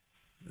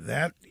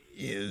 That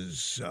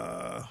is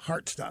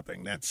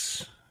heart-stopping.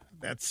 That's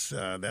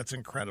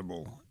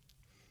incredible.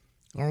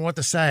 I don't know what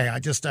to say. I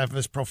just have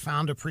this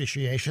profound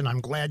appreciation. I'm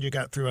glad you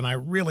got through, and I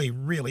really,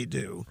 really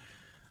do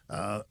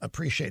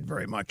appreciate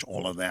very much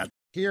all of that.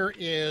 Here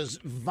is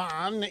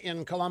Vaughn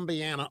in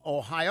Columbiana,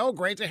 Ohio.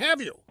 Great to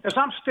have you. As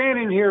I'm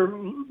standing here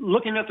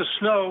looking at the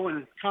snow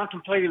and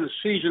contemplating the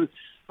season,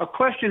 a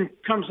question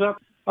comes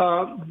up.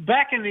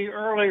 Back in the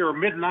early or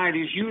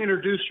mid-'90s, you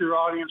introduced your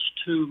audience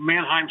to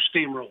Mannheim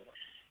Steamroller.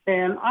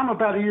 And I'm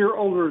about a year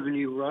older than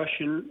you, Rush,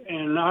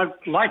 and I,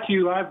 like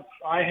you,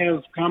 I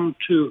have come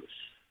to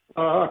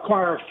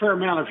acquire a fair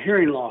amount of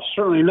hearing loss.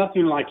 Certainly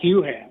nothing like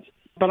you have,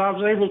 but I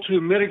was able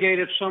to mitigate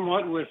it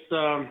somewhat with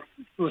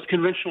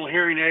conventional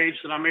hearing aids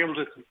that I'm able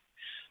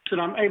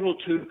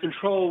to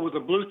control with a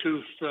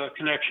Bluetooth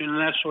connection and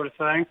that sort of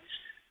thing.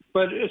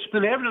 But it's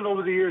been evident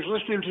over the years,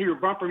 listening to your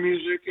bumper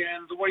music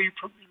and the way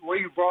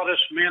you brought us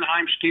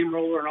Mannheim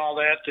Steamroller and all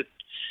that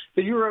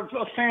you're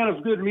a fan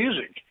of good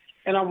music.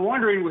 And I'm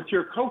wondering, with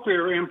your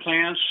cochlear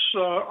implants,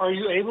 are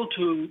you able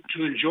to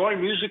enjoy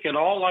music at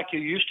all like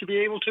you used to be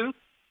able to?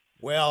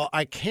 Well,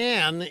 I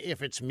can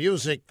if it's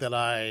music that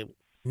I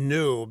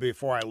knew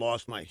before I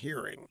lost my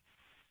hearing.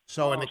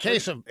 So in the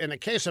case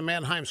of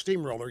Mannheim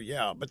Steamroller,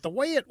 yeah. But the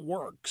way it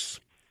works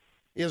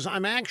is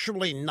I'm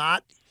actually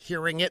not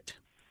hearing it.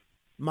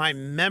 My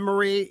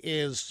memory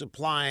is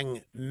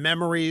supplying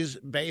memories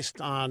based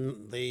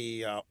on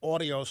the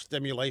audio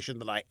stimulation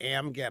that I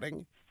am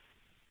getting.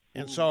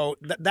 And so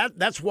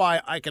that's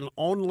why I can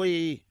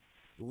only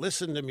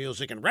listen to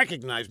music and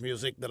recognize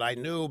music that I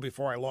knew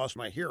before I lost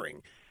my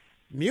hearing.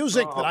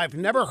 Music that I've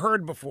never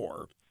heard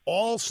before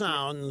all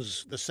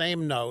sounds the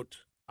same note.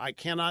 I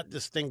cannot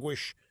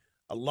distinguish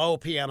a low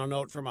piano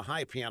note from a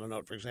high piano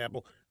note, for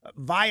example.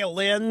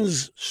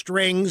 Violins,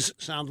 strings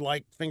sound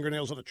like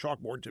fingernails on a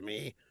chalkboard to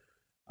me.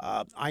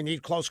 I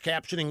need closed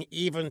captioning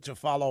even to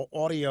follow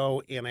audio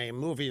in a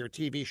movie or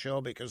TV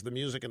show because the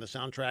music and the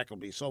soundtrack will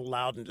be so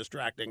loud and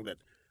distracting that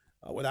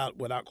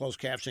without closed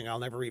captioning, I'll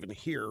never even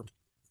hear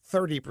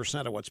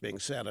 30% of what's being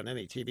said on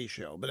any TV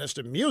show. But as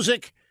to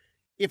music,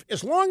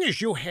 as long as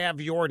you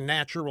have your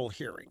natural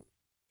hearing,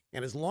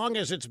 and as long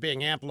as it's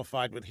being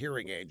amplified with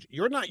hearing aids,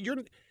 you're not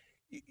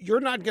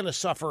going to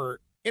suffer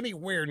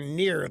anywhere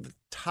near the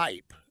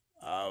type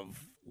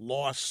of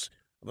loss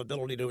of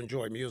ability to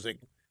enjoy music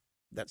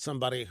that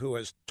somebody who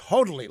has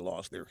totally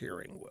lost their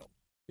hearing will.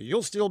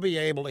 You'll still be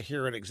able to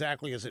hear it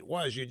exactly as it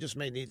was. You just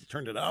may need to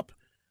turn it up.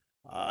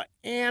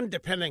 And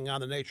depending on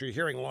the nature of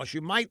hearing loss,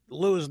 you might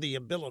lose the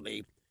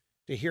ability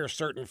to hear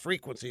certain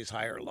frequencies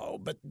high or low.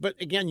 But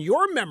again,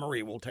 your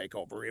memory will take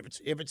over. If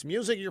it's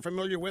music you're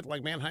familiar with,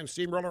 like Mannheim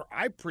Steamroller,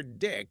 I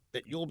predict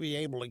that you'll be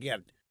able to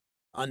get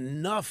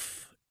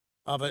enough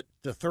of it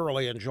to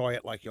thoroughly enjoy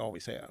it like you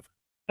always have.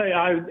 Hey,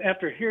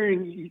 after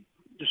hearing you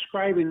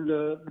describing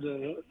the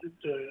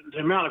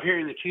amount of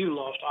hearing that you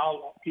lost,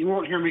 you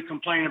won't hear me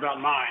complain about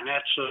mine.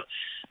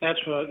 That's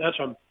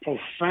a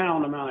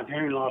profound amount of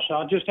hearing loss.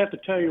 I'll just have to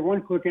tell you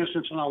one quick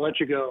instance, and I'll let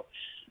you go.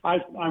 I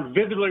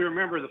vividly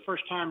remember the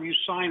first time you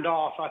signed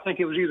off. I think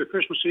it was either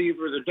Christmas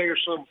Eve or the day or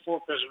so before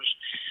Christmas,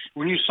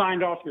 when you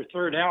signed off your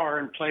third hour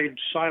and played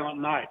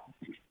Silent Night.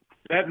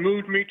 That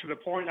moved me to the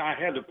point I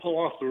had to pull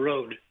off the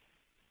road,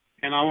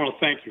 and I want to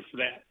thank you for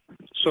that.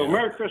 So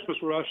Merry Christmas,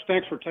 Rush.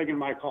 Thanks for taking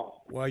my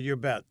call. Well, you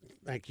bet.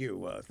 Thank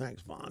you.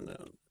 Thanks, Vaughn.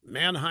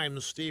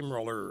 Mannheim's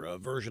Steamroller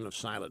version of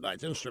Silent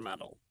Night's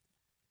instrumental,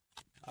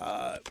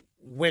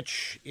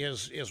 which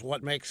is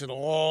what makes it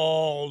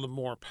all the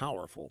more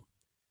powerful,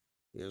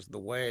 is the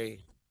way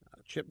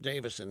Chip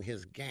Davis and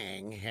his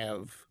gang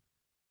have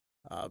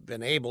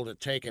been able to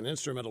take an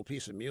instrumental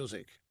piece of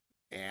music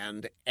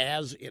and,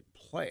 as it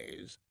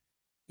plays,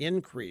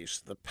 increase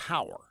the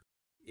power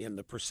in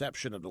the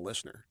perception of the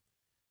listener.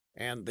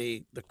 And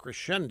the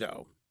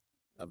crescendo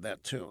of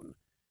that tune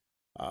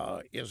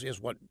is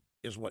what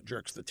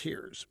jerks the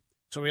tears.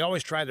 So we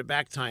always try to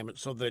back time it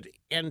so that it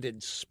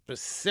ended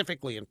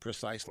specifically and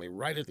precisely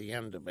right at the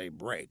end of a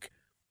break.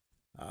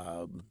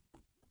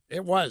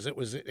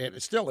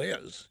 It still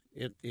is.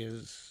 It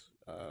is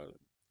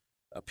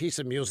a piece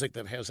of music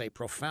that has a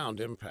profound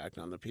impact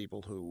on the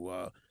people who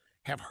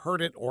have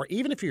heard it, or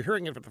even if you're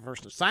hearing it for the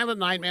first time. Silent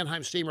Night,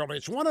 Mannheim Steamroller.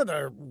 It's one of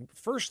the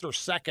first or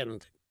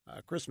second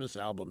Christmas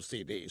album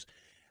CDs.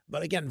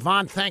 But again,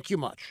 Vaughn, thank you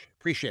much.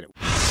 Appreciate it.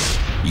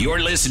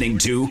 You're listening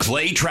to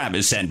Clay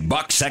Travis and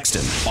Buck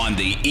Sexton on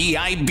the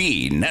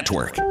EIB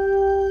Network.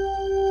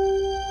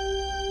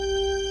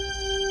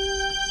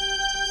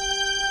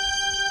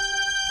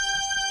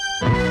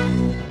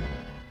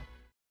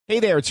 Hey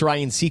there, it's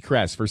Ryan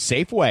Seacrest for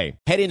Safeway.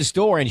 Head in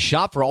store and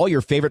shop for all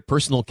your favorite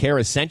personal care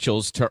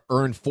essentials to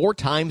earn 4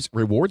 times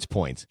rewards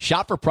points.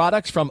 Shop for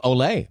products from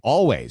Olay,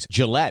 Always,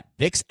 Gillette,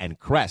 Vicks, and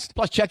Crest.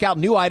 Plus, check out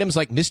new items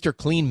like Mr.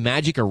 Clean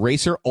Magic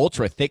Eraser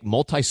Ultra Thick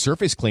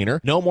Multi-Surface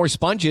Cleaner. No more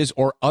sponges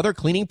or other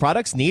cleaning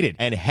products needed.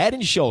 And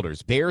Head &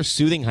 Shoulders Bare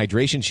Soothing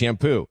Hydration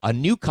Shampoo, a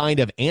new kind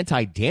of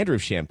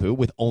anti-dandruff shampoo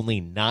with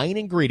only 9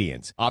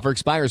 ingredients. Offer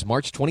expires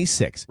March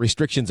 26.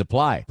 Restrictions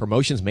apply.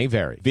 Promotions may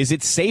vary.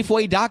 Visit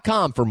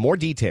Safeway.com for more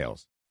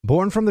details.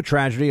 Born from the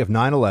tragedy of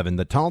 9/11,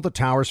 the Tunnel to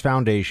Towers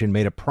Foundation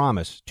made a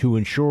promise to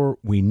ensure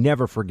we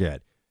never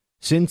forget.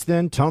 Since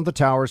then, Tunnel to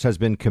Towers has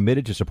been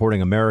committed to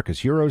supporting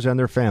America's heroes and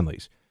their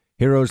families.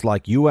 Heroes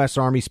like U.S.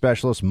 Army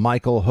Specialist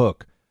Michael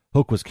Hook.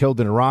 Hook was killed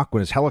in Iraq when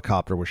his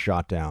helicopter was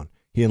shot down.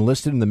 He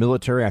enlisted in the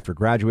military after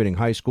graduating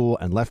high school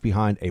and left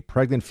behind a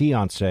pregnant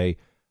fiancée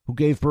who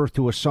gave birth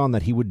to a son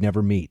that he would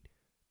never meet.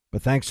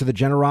 But thanks to the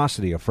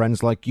generosity of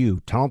friends like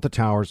you, Tunnel to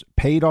Towers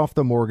paid off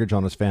the mortgage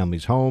on his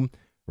family's home,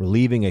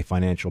 relieving a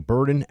financial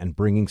burden and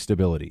bringing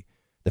stability.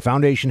 The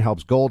foundation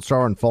helps Gold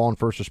Star and fallen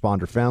first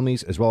responder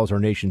families, as well as our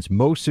nation's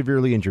most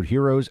severely injured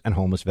heroes and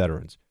homeless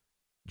veterans.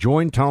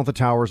 Join Tunnel to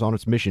Towers on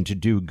its mission to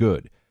do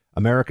good.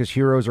 America's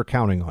heroes are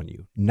counting on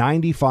you.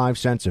 95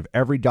 cents of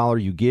every dollar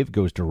you give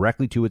goes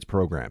directly to its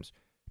programs.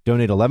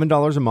 Donate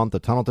 $11 a month to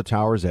Tunnel to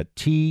Towers at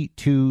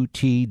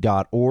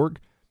T2T.org.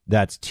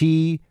 That's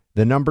T2T.org.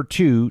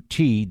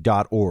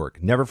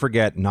 Never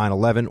forget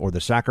 9/11 or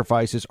the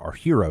sacrifices our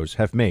heroes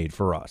have made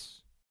for us.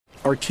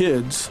 Our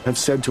kids have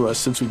said to us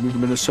since we moved to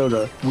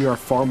Minnesota, we are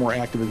far more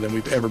active than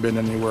we've ever been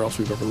anywhere else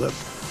we've ever lived.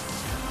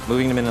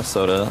 Moving to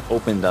Minnesota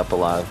opened up a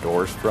lot of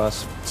doors for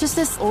us. Just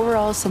this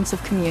overall sense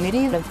of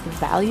community, of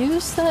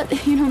values that,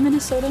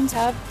 Minnesotans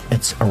have.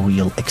 It's a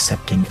real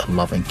accepting,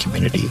 loving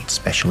community,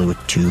 especially with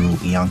 2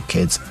 young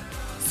kids.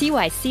 See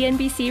why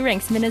CNBC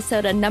ranks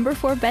Minnesota number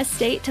 4 best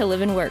state to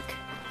live and work.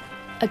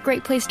 A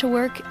great place to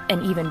work,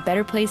 an even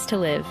better place to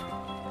live.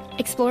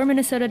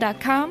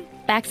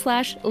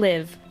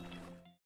 ExploreMinnesota.com/live.